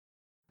trilogy.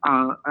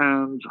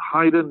 And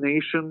Haida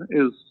Nation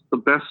is the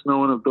best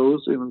known of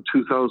those in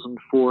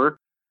 2004.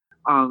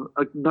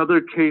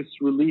 Another case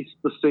released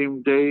the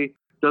same day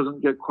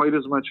doesn't get quite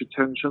as much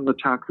attention, the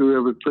Taku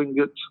River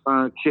Tlingit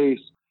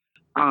case.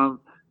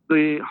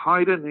 The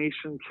Haida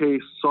Nation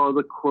case saw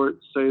the court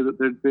say that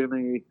there'd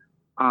been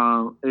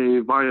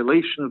a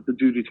violation of the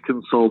duty to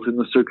consult in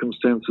the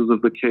circumstances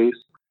of the case.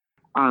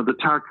 The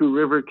Taku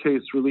River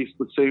case released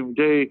the same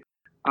day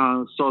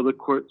saw the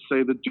court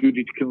say the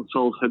duty to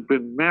consult had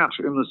been met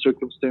in the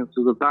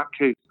circumstances of that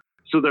case.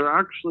 So they're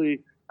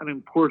actually an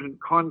important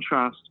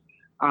contrast,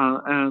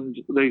 and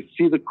they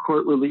see the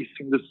court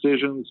releasing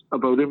decisions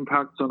about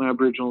impacts on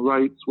Aboriginal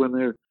rights when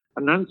they're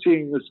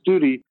enunciating this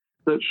duty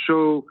that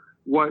show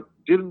what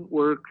didn't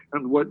work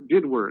and what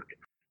did work.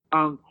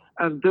 And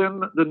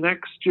then the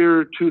next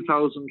year,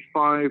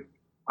 2005,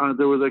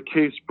 there was a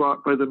case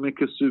brought by the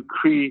Mikisew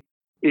Cree,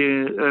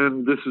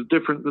 and this is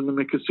different than the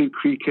Mikisew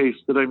Cree case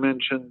that I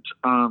mentioned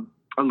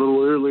a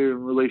little earlier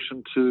in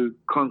relation to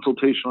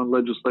consultation on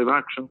legislative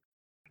action.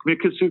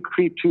 Mikisew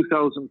Cree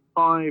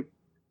 2005,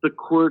 the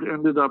court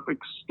ended up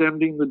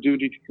extending the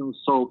duty to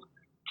consult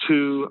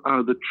to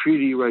the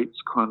treaty rights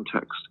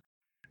context.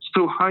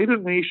 So Haida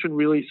Nation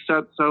really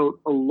sets out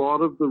a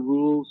lot of the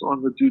rules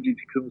on the duty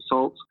to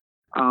consult.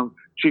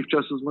 Chief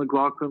Justice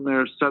McLaughlin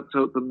there sets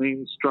out the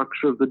main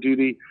structure of the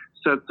duty,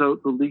 sets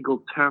out the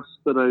legal tests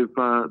that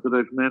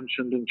I've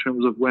mentioned in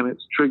terms of when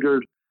it's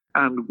triggered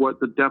and what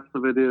the depth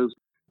of it is,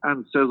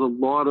 and says a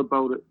lot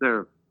about it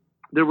there.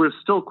 There were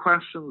still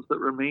questions that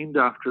remained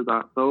after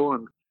that, though,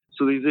 and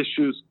so these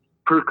issues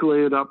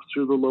percolated up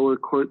through the lower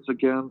courts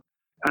again.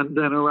 And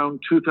then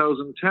around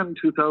 2010,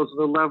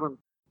 2011,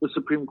 the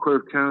Supreme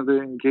Court of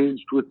Canada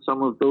engaged with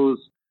some of those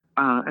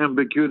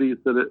ambiguities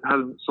that it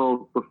hadn't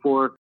solved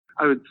before.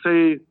 I would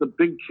say the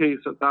big case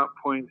at that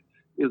point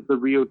is the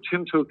Rio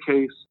Tinto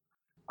case.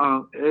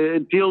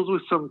 It deals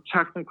with some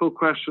technical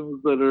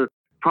questions that are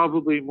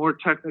probably more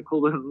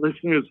technical than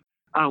listeners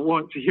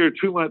want to hear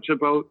too much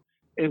about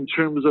in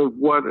terms of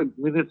what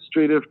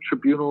administrative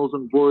tribunals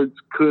and boards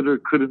could or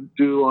couldn't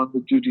do on the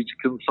duty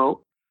to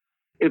consult.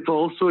 It's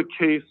also a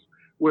case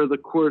where the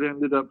court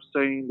ended up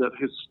saying that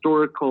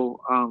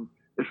historical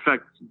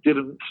effects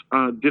didn't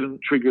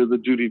trigger the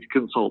duty to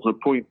consult, a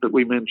point that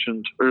we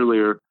mentioned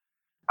earlier.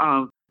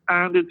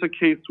 And it's a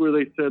case where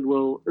they said,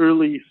 well,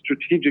 early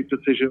strategic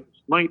decisions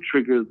might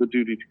trigger the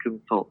duty to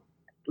consult.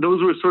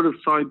 Those were sort of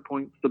side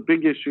points. The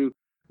big issue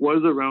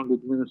was around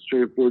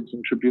administrative boards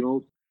and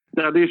tribunals.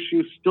 That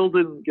issue still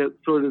didn't get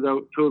sorted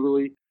out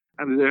totally,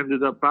 and it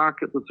ended up back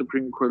at the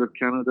Supreme Court of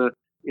Canada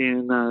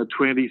in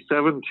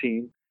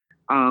 2017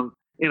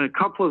 in a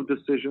couple of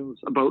decisions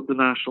about the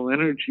National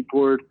Energy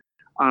Board.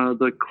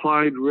 the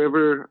Clyde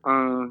River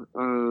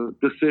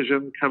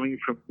decision coming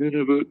from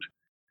Nunavut,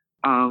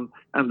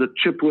 and the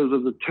Chippewas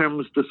of the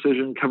Thames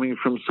decision coming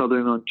from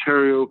Southern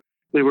Ontario.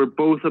 They were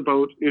both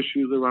about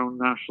issues around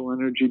National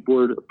Energy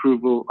Board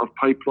approval of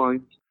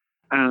pipelines,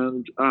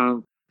 and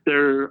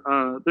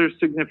there's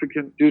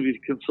significant duty to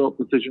consult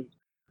decisions.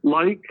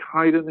 Like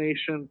Haida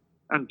Nation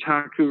and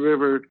Taku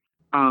River,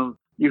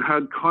 you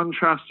had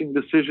contrasting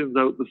decisions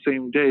out the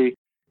same day,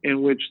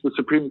 in which the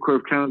Supreme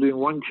Court of Canada in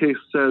one case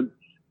said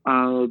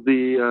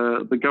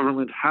the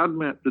government had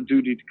met the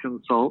duty to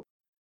consult,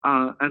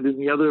 and in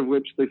the other of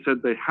which they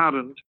said they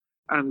hadn't.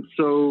 And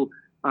so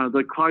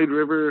the Clyde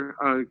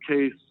River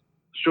case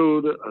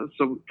showed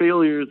some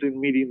failures in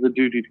meeting the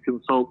duty to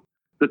consult.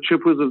 The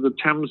Chippewas of the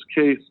Thames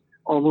case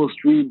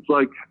almost reads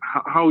like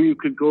how you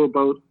could go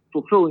about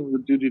fulfilling the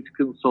duty to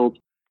consult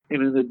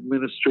in an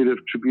administrative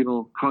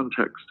tribunal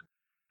context.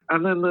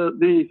 And then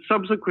the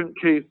subsequent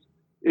case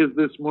is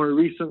this more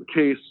recent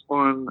case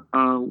on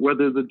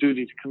whether the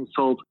duty to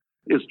consult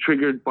is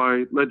triggered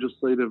by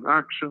legislative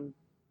action.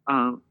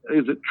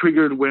 Is it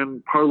triggered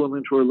when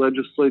Parliament or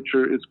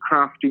legislature is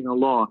crafting a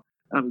law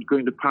and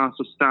going to pass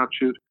a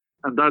statute?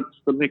 And that's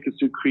the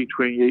Mikisew Cree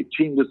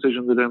 2018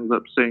 decision that ends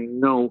up saying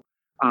no,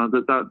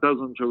 that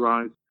doesn't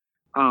arise.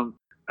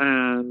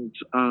 And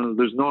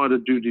there's not a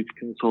duty to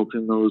consult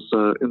in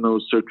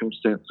those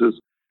circumstances.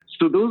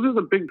 So those are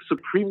the big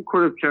Supreme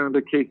Court of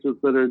Canada cases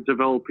that are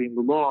developing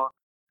the law.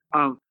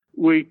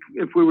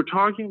 If we were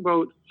talking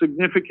about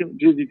significant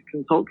duty to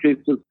consult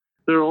cases,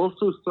 there are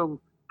also some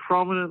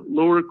prominent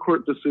lower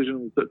court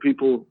decisions that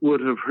people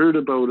would have heard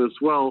about as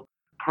well,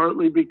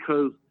 partly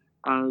because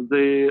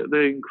they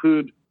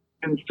include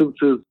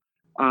instances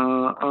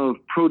of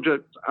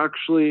projects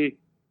actually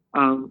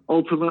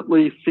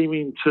ultimately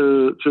seeming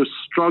to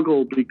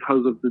struggle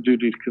because of the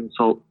duty to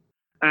consult.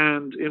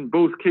 And in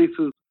both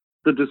cases,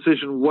 the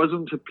decision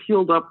wasn't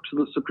appealed up to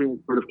the Supreme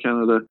Court of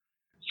Canada.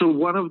 So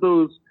one of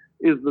those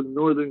is the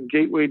Northern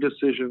Gateway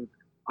decision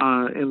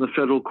in the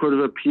Federal Court of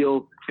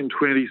Appeal in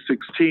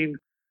 2016,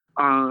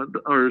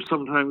 or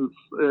sometimes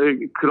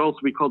it could also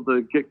be called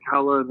the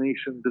Gitxaala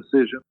Nation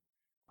decision,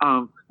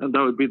 and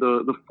that would be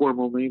the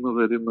formal name of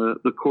it in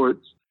the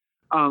courts.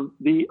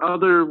 The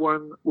other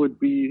one would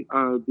be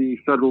the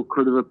Federal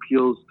Court of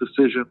Appeals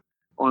decision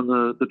on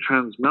the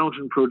Trans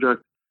Mountain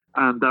project,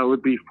 and that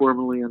would be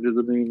formally under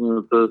the name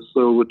of the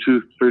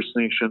Tsleil-Waututh First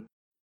Nation.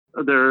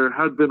 There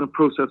had been a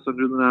process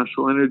under the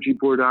National Energy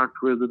Board Act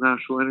where the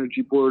National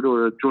Energy Board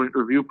or a joint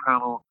review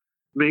panel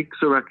makes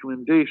a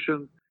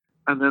recommendation,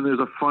 and then there's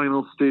a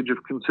final stage of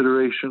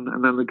consideration,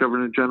 and then the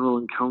Governor General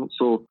and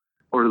Council,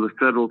 or the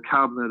federal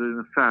cabinet in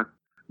effect,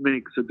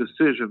 makes a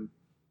decision.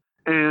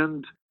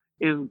 And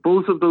in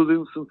both of those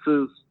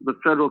instances, the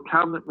federal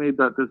cabinet made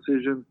that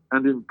decision,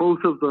 and in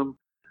both of them,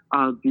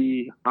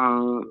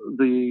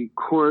 the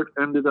court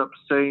ended up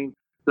saying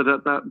that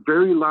at that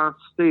very last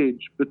stage,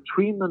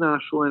 between the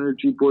National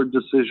Energy Board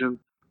decision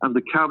and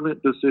the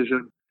cabinet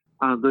decision,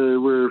 there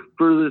were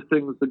further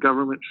things the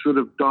government should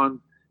have done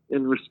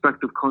in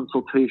respect of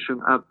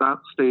consultation at that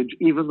stage,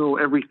 even though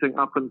everything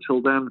up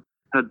until then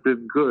had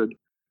been good.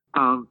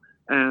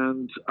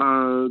 And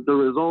the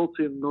result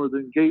in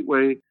Northern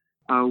Gateway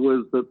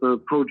was that the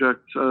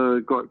project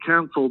got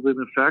cancelled in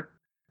effect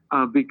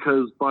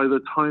because by the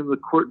time the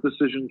court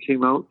decision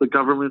came out, the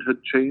government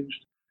had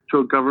changed to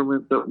a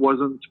government that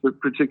wasn't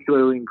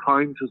particularly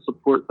inclined to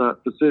support that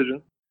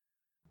decision.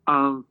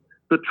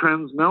 The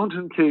Trans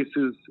Mountain case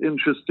is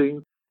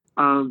interesting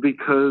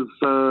because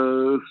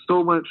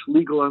so much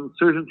legal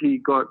uncertainty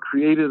got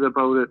created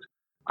about it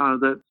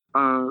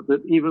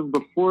that even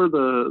before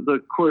the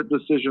court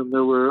decision,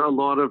 there were a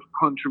lot of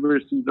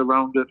controversies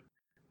around it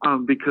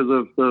because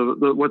of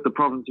what the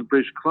province of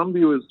British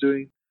Columbia was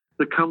doing.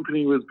 The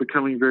company was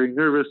becoming very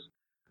nervous.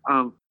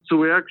 So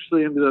we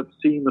actually ended up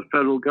seeing the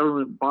federal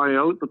government buy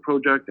out the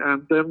project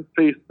and then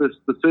face this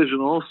decision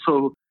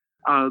also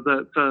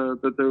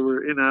that there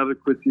were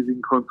inadequacies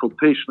in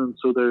consultation, and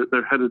so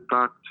they're headed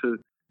back to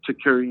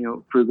carrying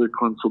out further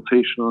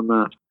consultation on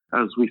that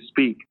as we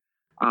speak,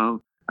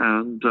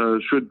 and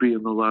should be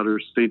in the latter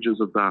stages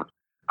of that.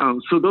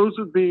 So those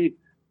would be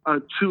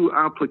two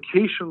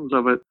applications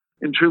of it.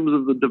 In terms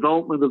of the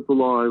development of the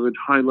law, I would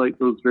highlight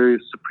those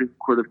various Supreme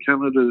Court of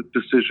Canada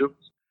decisions,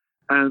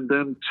 and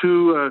then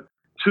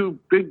two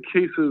big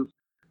cases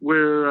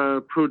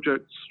where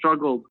projects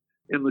struggled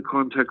in the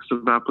context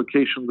of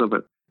applications of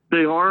it.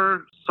 They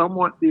are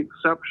somewhat the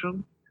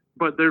exception,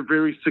 but they're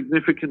very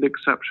significant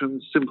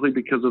exceptions simply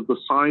because of the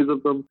size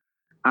of them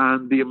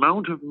and the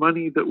amount of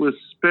money that was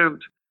spent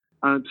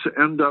to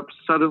end up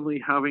suddenly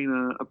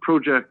having a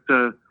project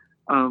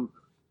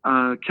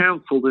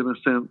canceled in a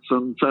sense.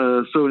 And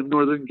so in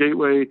Northern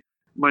Gateway,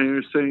 my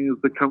understanding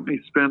is the company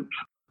spent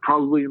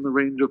probably in the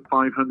range of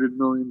 $500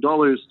 million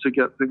to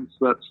get things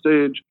to that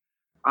stage,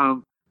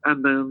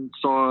 and then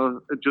saw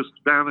it just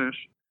vanish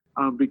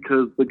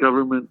because the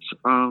government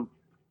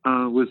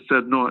was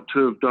said not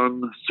to have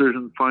done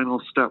certain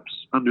final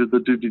steps under the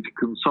duty to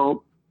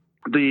consult.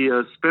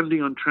 The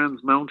spending on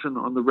Trans Mountain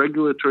on the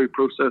regulatory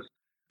process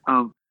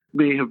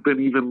may have been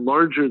even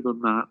larger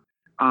than that.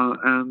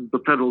 And the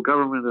federal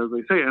government, as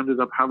I say, ended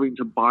up having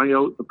to buy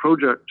out the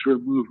project to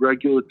remove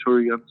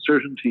regulatory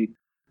uncertainty,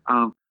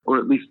 or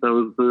at least that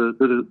was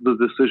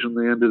the decision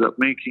they ended up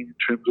making in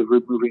terms of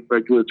removing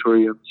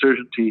regulatory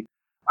uncertainty.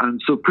 And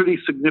so pretty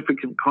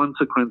significant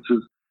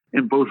consequences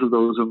in both of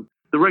those. And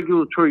the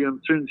regulatory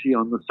uncertainty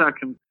on the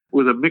second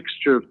was a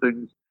mixture of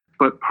things,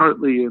 but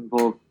partly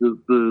involved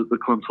the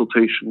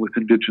consultation with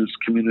Indigenous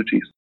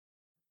communities.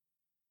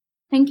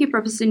 Thank you,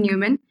 Professor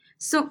Newman.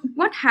 So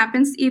what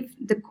happens if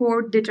the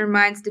court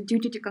determines the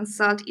duty to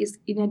consult is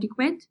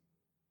inadequate?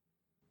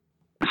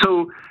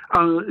 So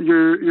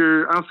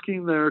you're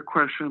asking there a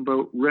question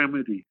about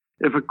remedy.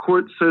 If a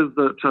court says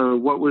that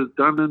what was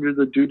done under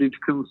the duty to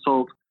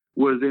consult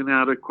was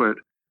inadequate,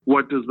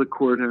 what does the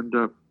court end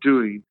up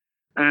doing?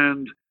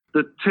 And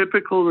the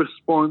typical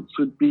response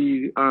would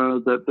be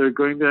that they're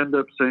going to end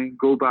up saying,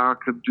 go back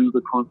and do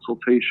the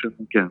consultation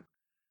again,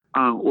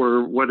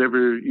 or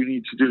whatever you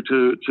need to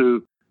do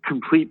to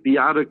complete the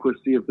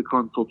adequacy of the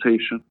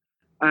consultation.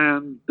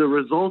 And the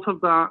result of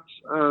that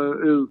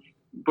is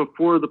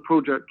before the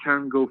project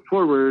can go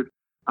forward,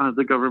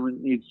 the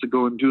government needs to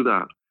go and do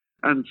that.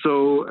 And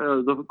so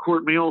the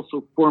court may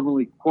also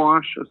formally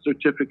quash a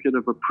certificate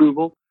of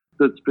approval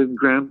that's been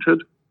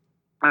granted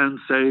and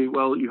say,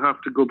 well, you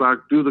have to go back,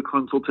 do the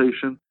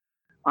consultation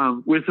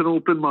with an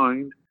open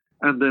mind,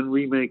 and then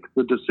remake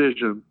the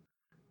decision.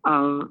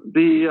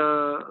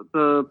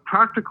 The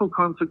practical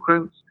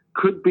consequence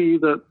could be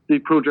that the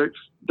project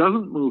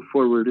doesn't move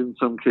forward in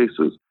some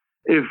cases.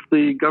 If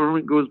the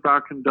government goes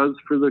back and does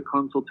further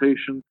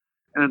consultation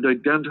and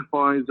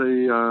identifies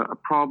a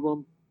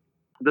problem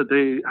that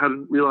they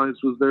hadn't realized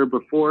was there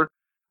before,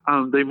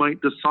 they might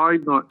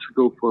decide not to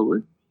go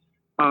forward.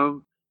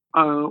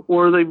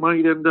 Or they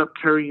might end up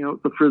carrying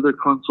out the further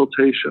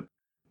consultation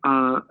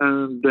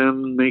and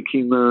then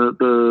making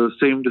the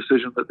same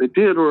decision that they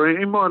did, or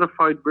a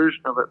modified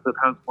version of it that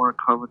has more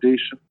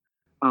accommodation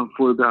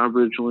for the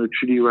Aboriginal or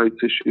treaty rights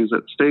issues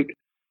at stake.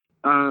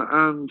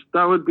 And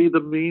that would be the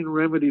main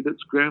remedy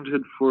that's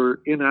granted for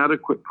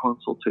inadequate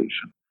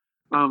consultation.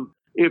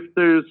 If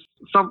there's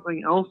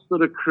something else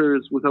that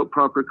occurs without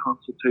proper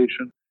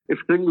consultation, if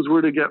things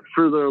were to get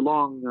further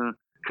along,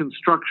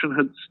 construction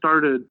had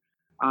started,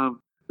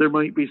 there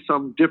might be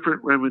some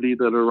different remedy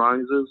that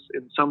arises.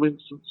 In some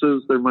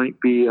instances, there might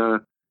be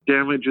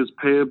damages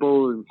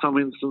payable. In some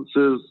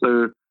instances,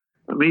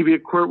 maybe a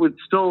court would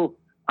still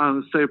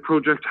say a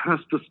project has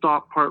to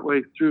stop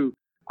partway through.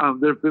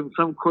 There have been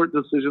some court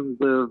decisions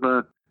that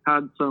have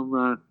had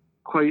some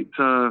quite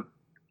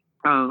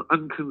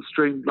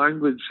unconstrained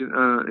language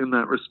in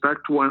that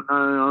respect.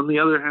 On the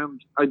other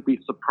hand, I'd be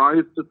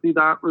surprised to see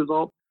that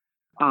result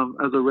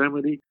as a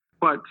remedy.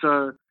 But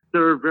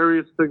there are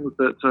various things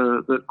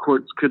that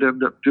courts could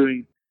end up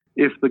doing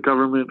if the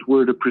government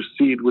were to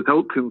proceed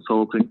without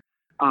consulting.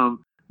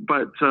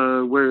 But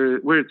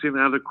where it's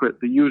inadequate,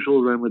 the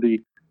usual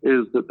remedy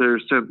is that they're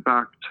sent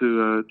back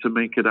to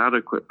make it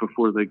adequate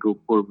before they go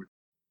forward.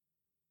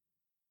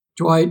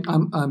 Dwight,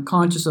 I'm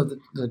conscious of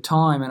the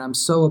time, and I'm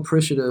so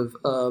appreciative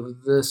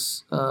of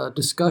this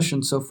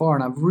discussion so far,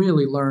 and I've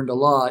really learned a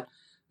lot.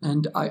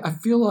 And I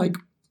feel like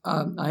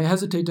I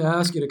hesitate to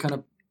ask you to kind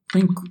of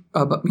think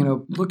about,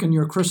 look in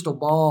your crystal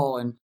ball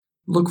and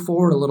look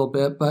forward a little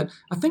bit, but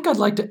I think I'd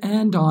like to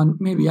end on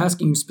maybe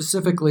asking you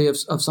specifically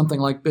of something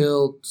like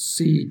Bill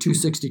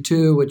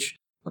C-262, which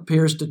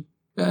appears to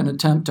an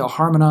attempt to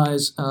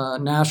harmonize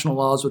national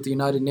laws with the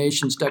United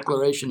Nations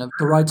Declaration of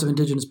the Rights of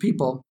Indigenous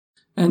People.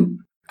 And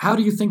how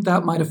do you think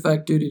that might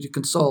affect duty to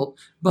consult?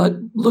 But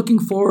looking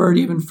forward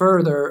even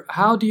further,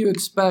 how do you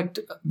expect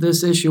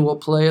this issue will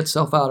play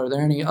itself out? Are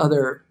there any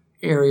other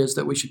areas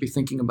that we should be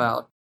thinking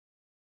about?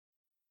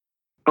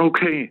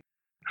 Okay.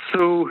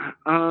 So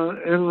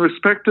in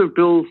respect of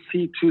Bill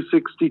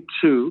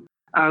C-262,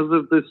 as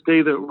of this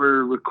day that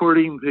we're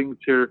recording things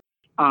here,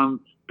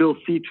 Bill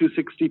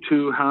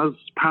C-262 has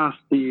passed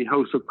the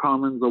House of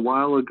Commons a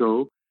while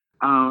ago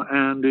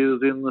and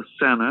is in the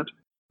Senate.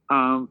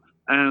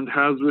 And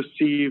has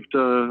received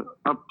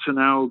up to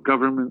now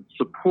government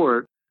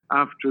support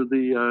after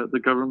the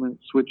government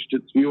switched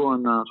its view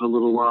on that a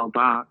little while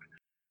back.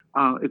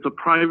 It's a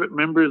private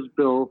member's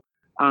bill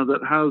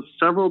that has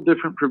several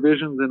different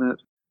provisions in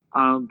it,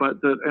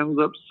 but that ends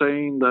up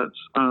saying that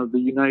the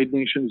United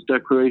Nations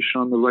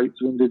Declaration on the Rights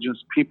of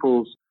Indigenous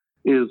Peoples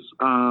is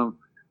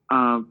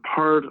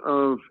part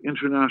of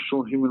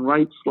international human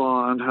rights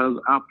law and has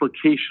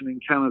application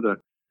in Canada.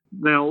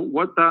 Now,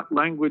 what that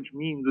language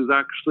means is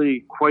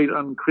actually quite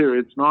unclear.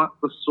 It's not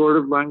the sort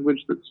of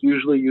language that's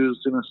usually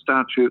used in a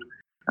statute,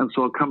 and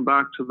so I'll come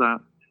back to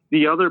that.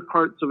 The other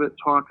parts of it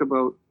talk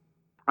about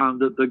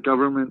that the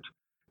government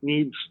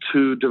needs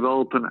to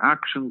develop an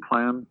action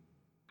plan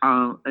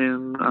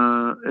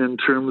in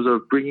terms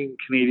of bringing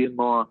Canadian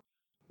law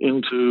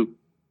into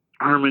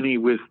harmony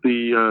with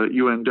the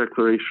UN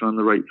Declaration on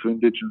the Rights of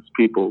Indigenous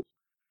Peoples.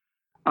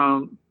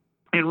 In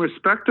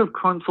respect of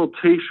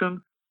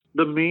consultation,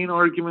 the main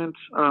argument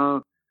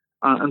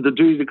and the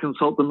duty to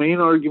consult, the main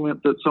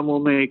argument that some will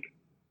make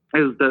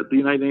is that the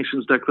United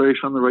Nations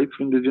Declaration on the Rights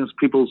of Indigenous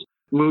Peoples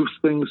moves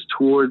things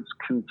towards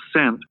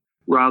consent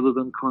rather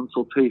than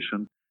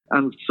consultation.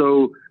 And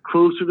so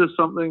closer to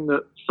something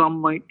that some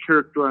might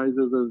characterize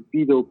as a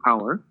veto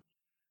power.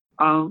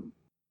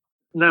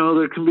 Now,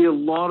 there can be a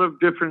lot of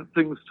different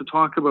things to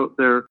talk about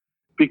there,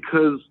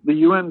 because the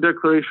UN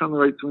Declaration on the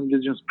Rights of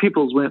Indigenous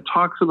Peoples, when it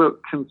talks about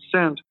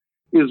consent,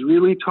 is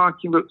really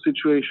talking about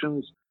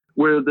situations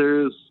where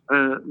there is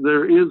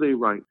a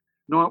right,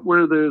 not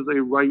where there's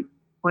a right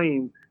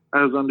claim,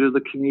 as under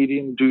the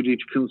Canadian duty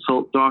to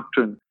consult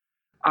doctrine.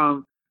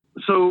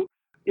 So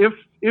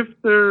if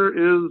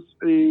there is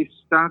a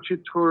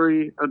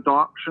statutory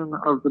adoption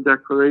of the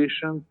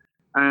declaration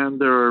and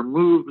there are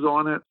moves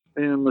on it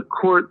in the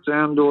courts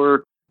and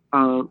or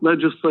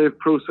legislative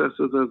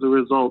processes as a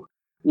result,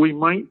 we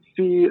might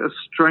see a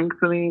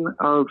strengthening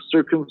of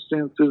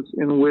circumstances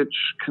in which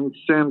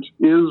consent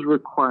is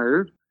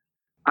required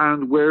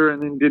and where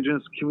an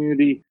Indigenous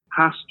community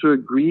has to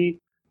agree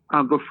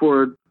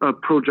before a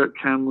project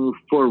can move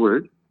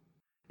forward.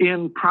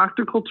 In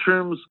practical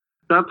terms,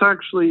 that's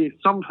actually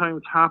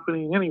sometimes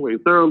happening anyway.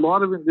 There are a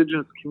lot of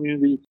Indigenous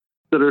communities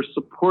that are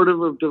supportive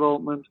of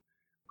development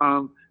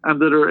and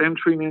that are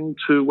entering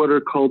into what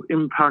are called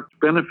impact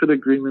benefit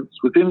agreements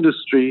with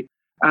industry.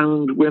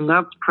 And when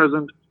that's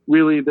present,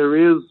 really there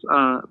is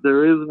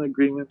an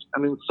agreement.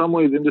 And in some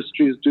ways,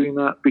 industry is doing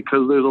that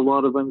because there's a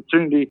lot of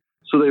uncertainty,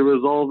 so they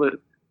resolve it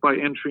by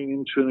entering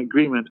into an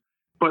agreement.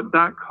 But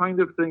that kind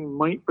of thing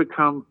might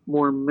become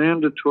more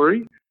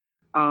mandatory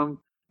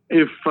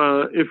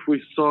if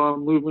we saw a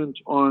movement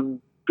on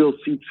Bill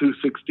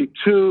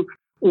C-262,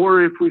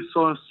 or if we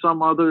saw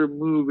some other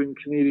move in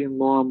Canadian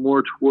law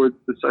more towards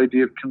this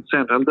idea of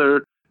consent. And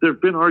there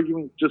have been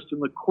arguments just in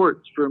the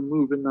courts for a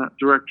move in that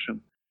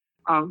direction.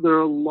 There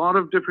are a lot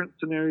of different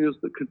scenarios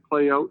that could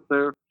play out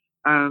there,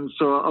 and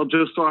so I'll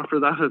just offer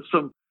that as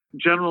some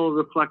general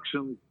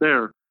reflections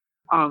there.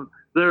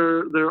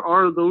 There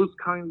are those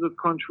kinds of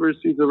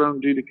controversies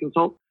around duty to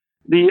consult.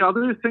 The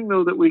other thing,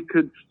 though, that we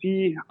could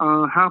see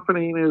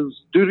happening is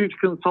duty to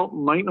consult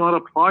might not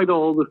apply to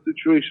all the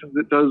situations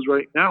it does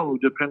right now,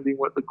 depending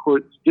what the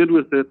courts did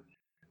with it.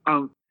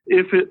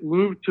 If it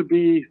moved to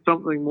be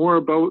something more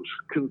about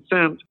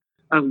consent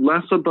and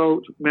less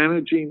about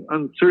managing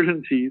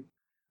uncertainties,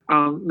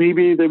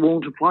 maybe they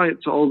won't apply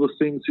it to all the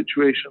same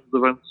situations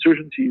of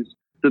uncertainties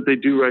that they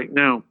do right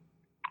now.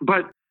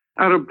 But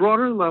at a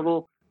broader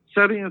level,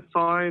 setting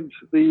aside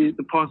the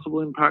possible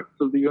impacts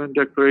of the UN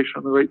Declaration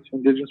on the Rights of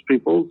Indigenous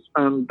Peoples,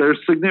 and they're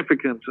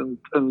significant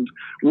and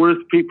worth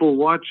people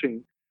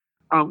watching,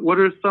 what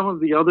are some of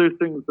the other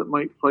things that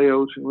might play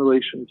out in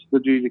relation to the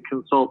duty to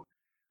consult?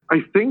 I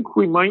think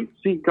we might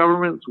see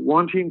governments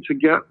wanting to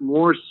get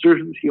more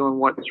certainty on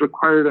what's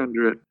required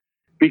under it,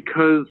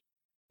 because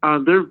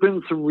there have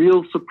been some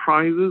real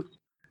surprises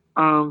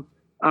in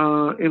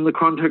the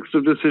context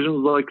of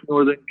decisions like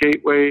Northern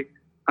Gateway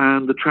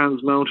and the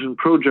Trans Mountain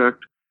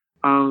Project.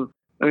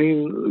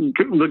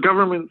 The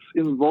governments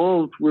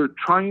involved were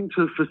trying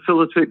to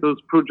facilitate those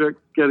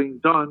projects getting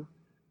done.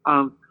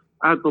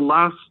 At the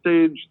last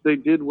stage, they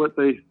did what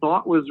they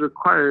thought was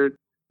required,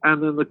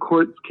 and then the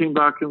courts came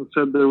back and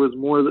said there was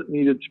more that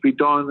needed to be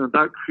done, and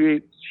that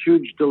creates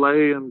huge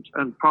delay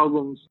and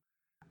problems.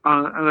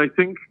 And I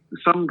think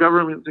some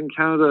governments in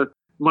Canada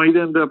might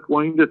end up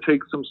wanting to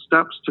take some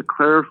steps to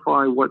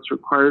clarify what's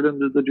required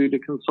under the duty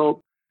to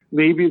consult.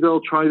 Maybe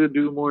they'll try to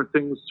do more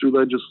things through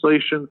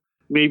legislation.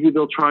 Maybe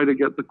they'll try to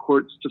get the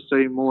courts to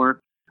say more.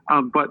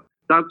 But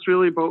that's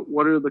really about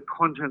what are the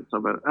contents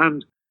of it.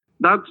 And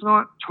that's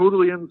not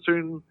totally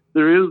uncertain.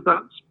 There is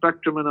that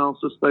spectrum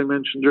analysis that I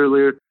mentioned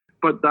earlier,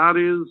 but that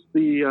is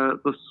the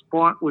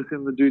spot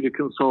within the duty to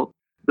consult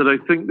that I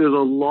think there's a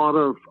lot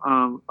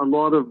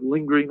of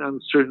lingering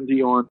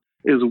uncertainty on,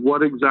 is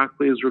what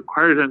exactly is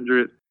required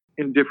under it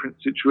in different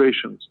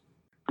situations.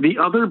 The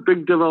other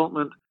big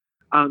development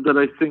that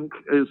I think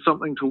is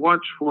something to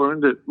watch for,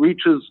 and it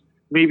reaches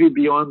maybe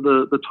beyond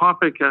the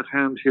topic at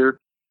hand here,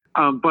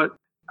 but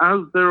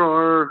as there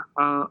are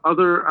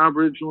other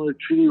Aboriginal or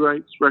treaty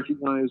rights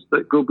recognized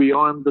that go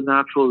beyond the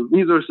natural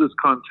resources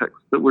context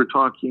that we're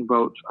talking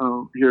about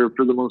here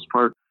for the most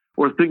part,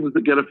 or things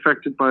that get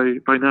affected by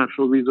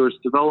natural resource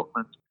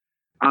development,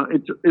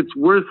 it's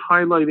worth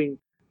highlighting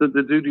that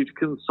the duty to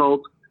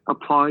consult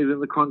applies in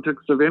the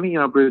context of any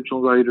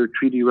Aboriginal right or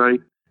treaty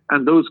right,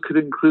 and those could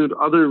include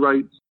other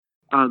rights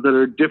that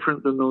are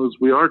different than those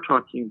we are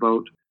talking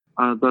about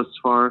thus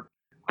far.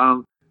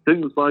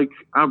 Things like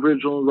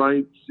Aboriginal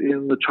rights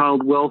in the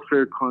child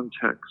welfare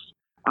context,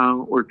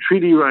 or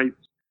treaty rights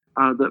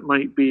that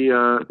might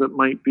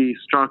be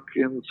struck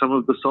in some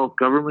of the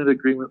self-government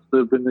agreements that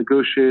have been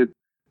negotiated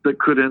that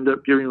could end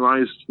up giving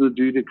rise to the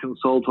duty to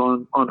consult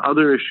on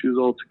other issues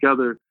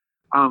altogether.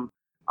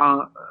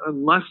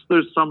 Unless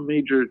there's some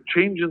major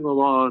change in the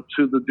law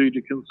to the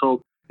duty to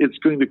consult, it's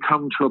going to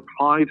come to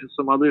apply to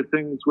some other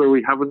things where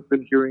we haven't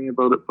been hearing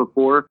about it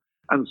before.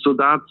 And so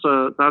that's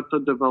a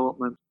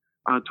development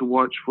to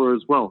watch for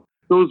as well.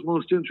 Those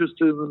most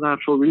interested in the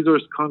natural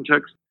resource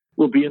context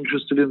will be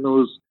interested in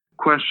those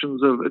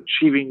questions of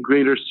achieving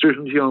greater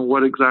certainty on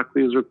what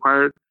exactly is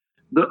required,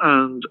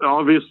 and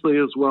obviously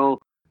as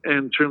well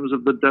in terms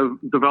of the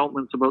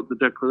developments about the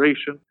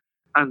declaration,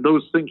 and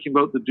those thinking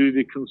about the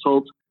duty to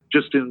consult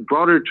just in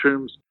broader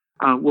terms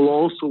will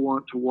also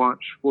want to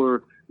watch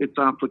for its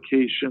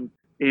application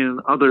in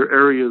other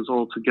areas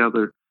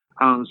altogether.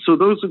 So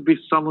those would be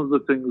some of the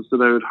things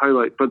that I would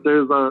highlight. But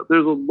there's a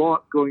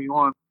lot going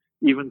on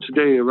even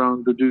today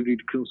around the duty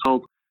to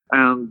consult,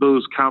 and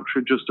those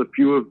capture just a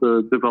few of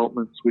the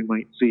developments we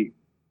might see.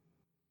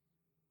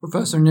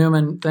 Professor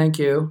Newman, thank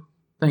you.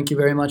 Thank you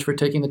very much for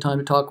taking the time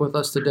to talk with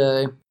us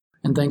today,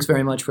 and thanks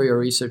very much for your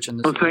research in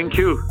this. Well, thank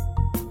you.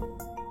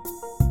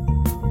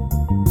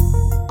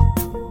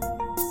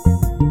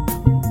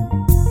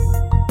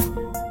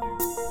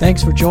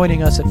 Thanks for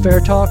joining us at Fair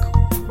Talk.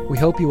 We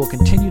hope you will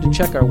continue to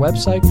check our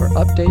website for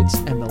updates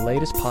and the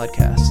latest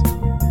podcasts.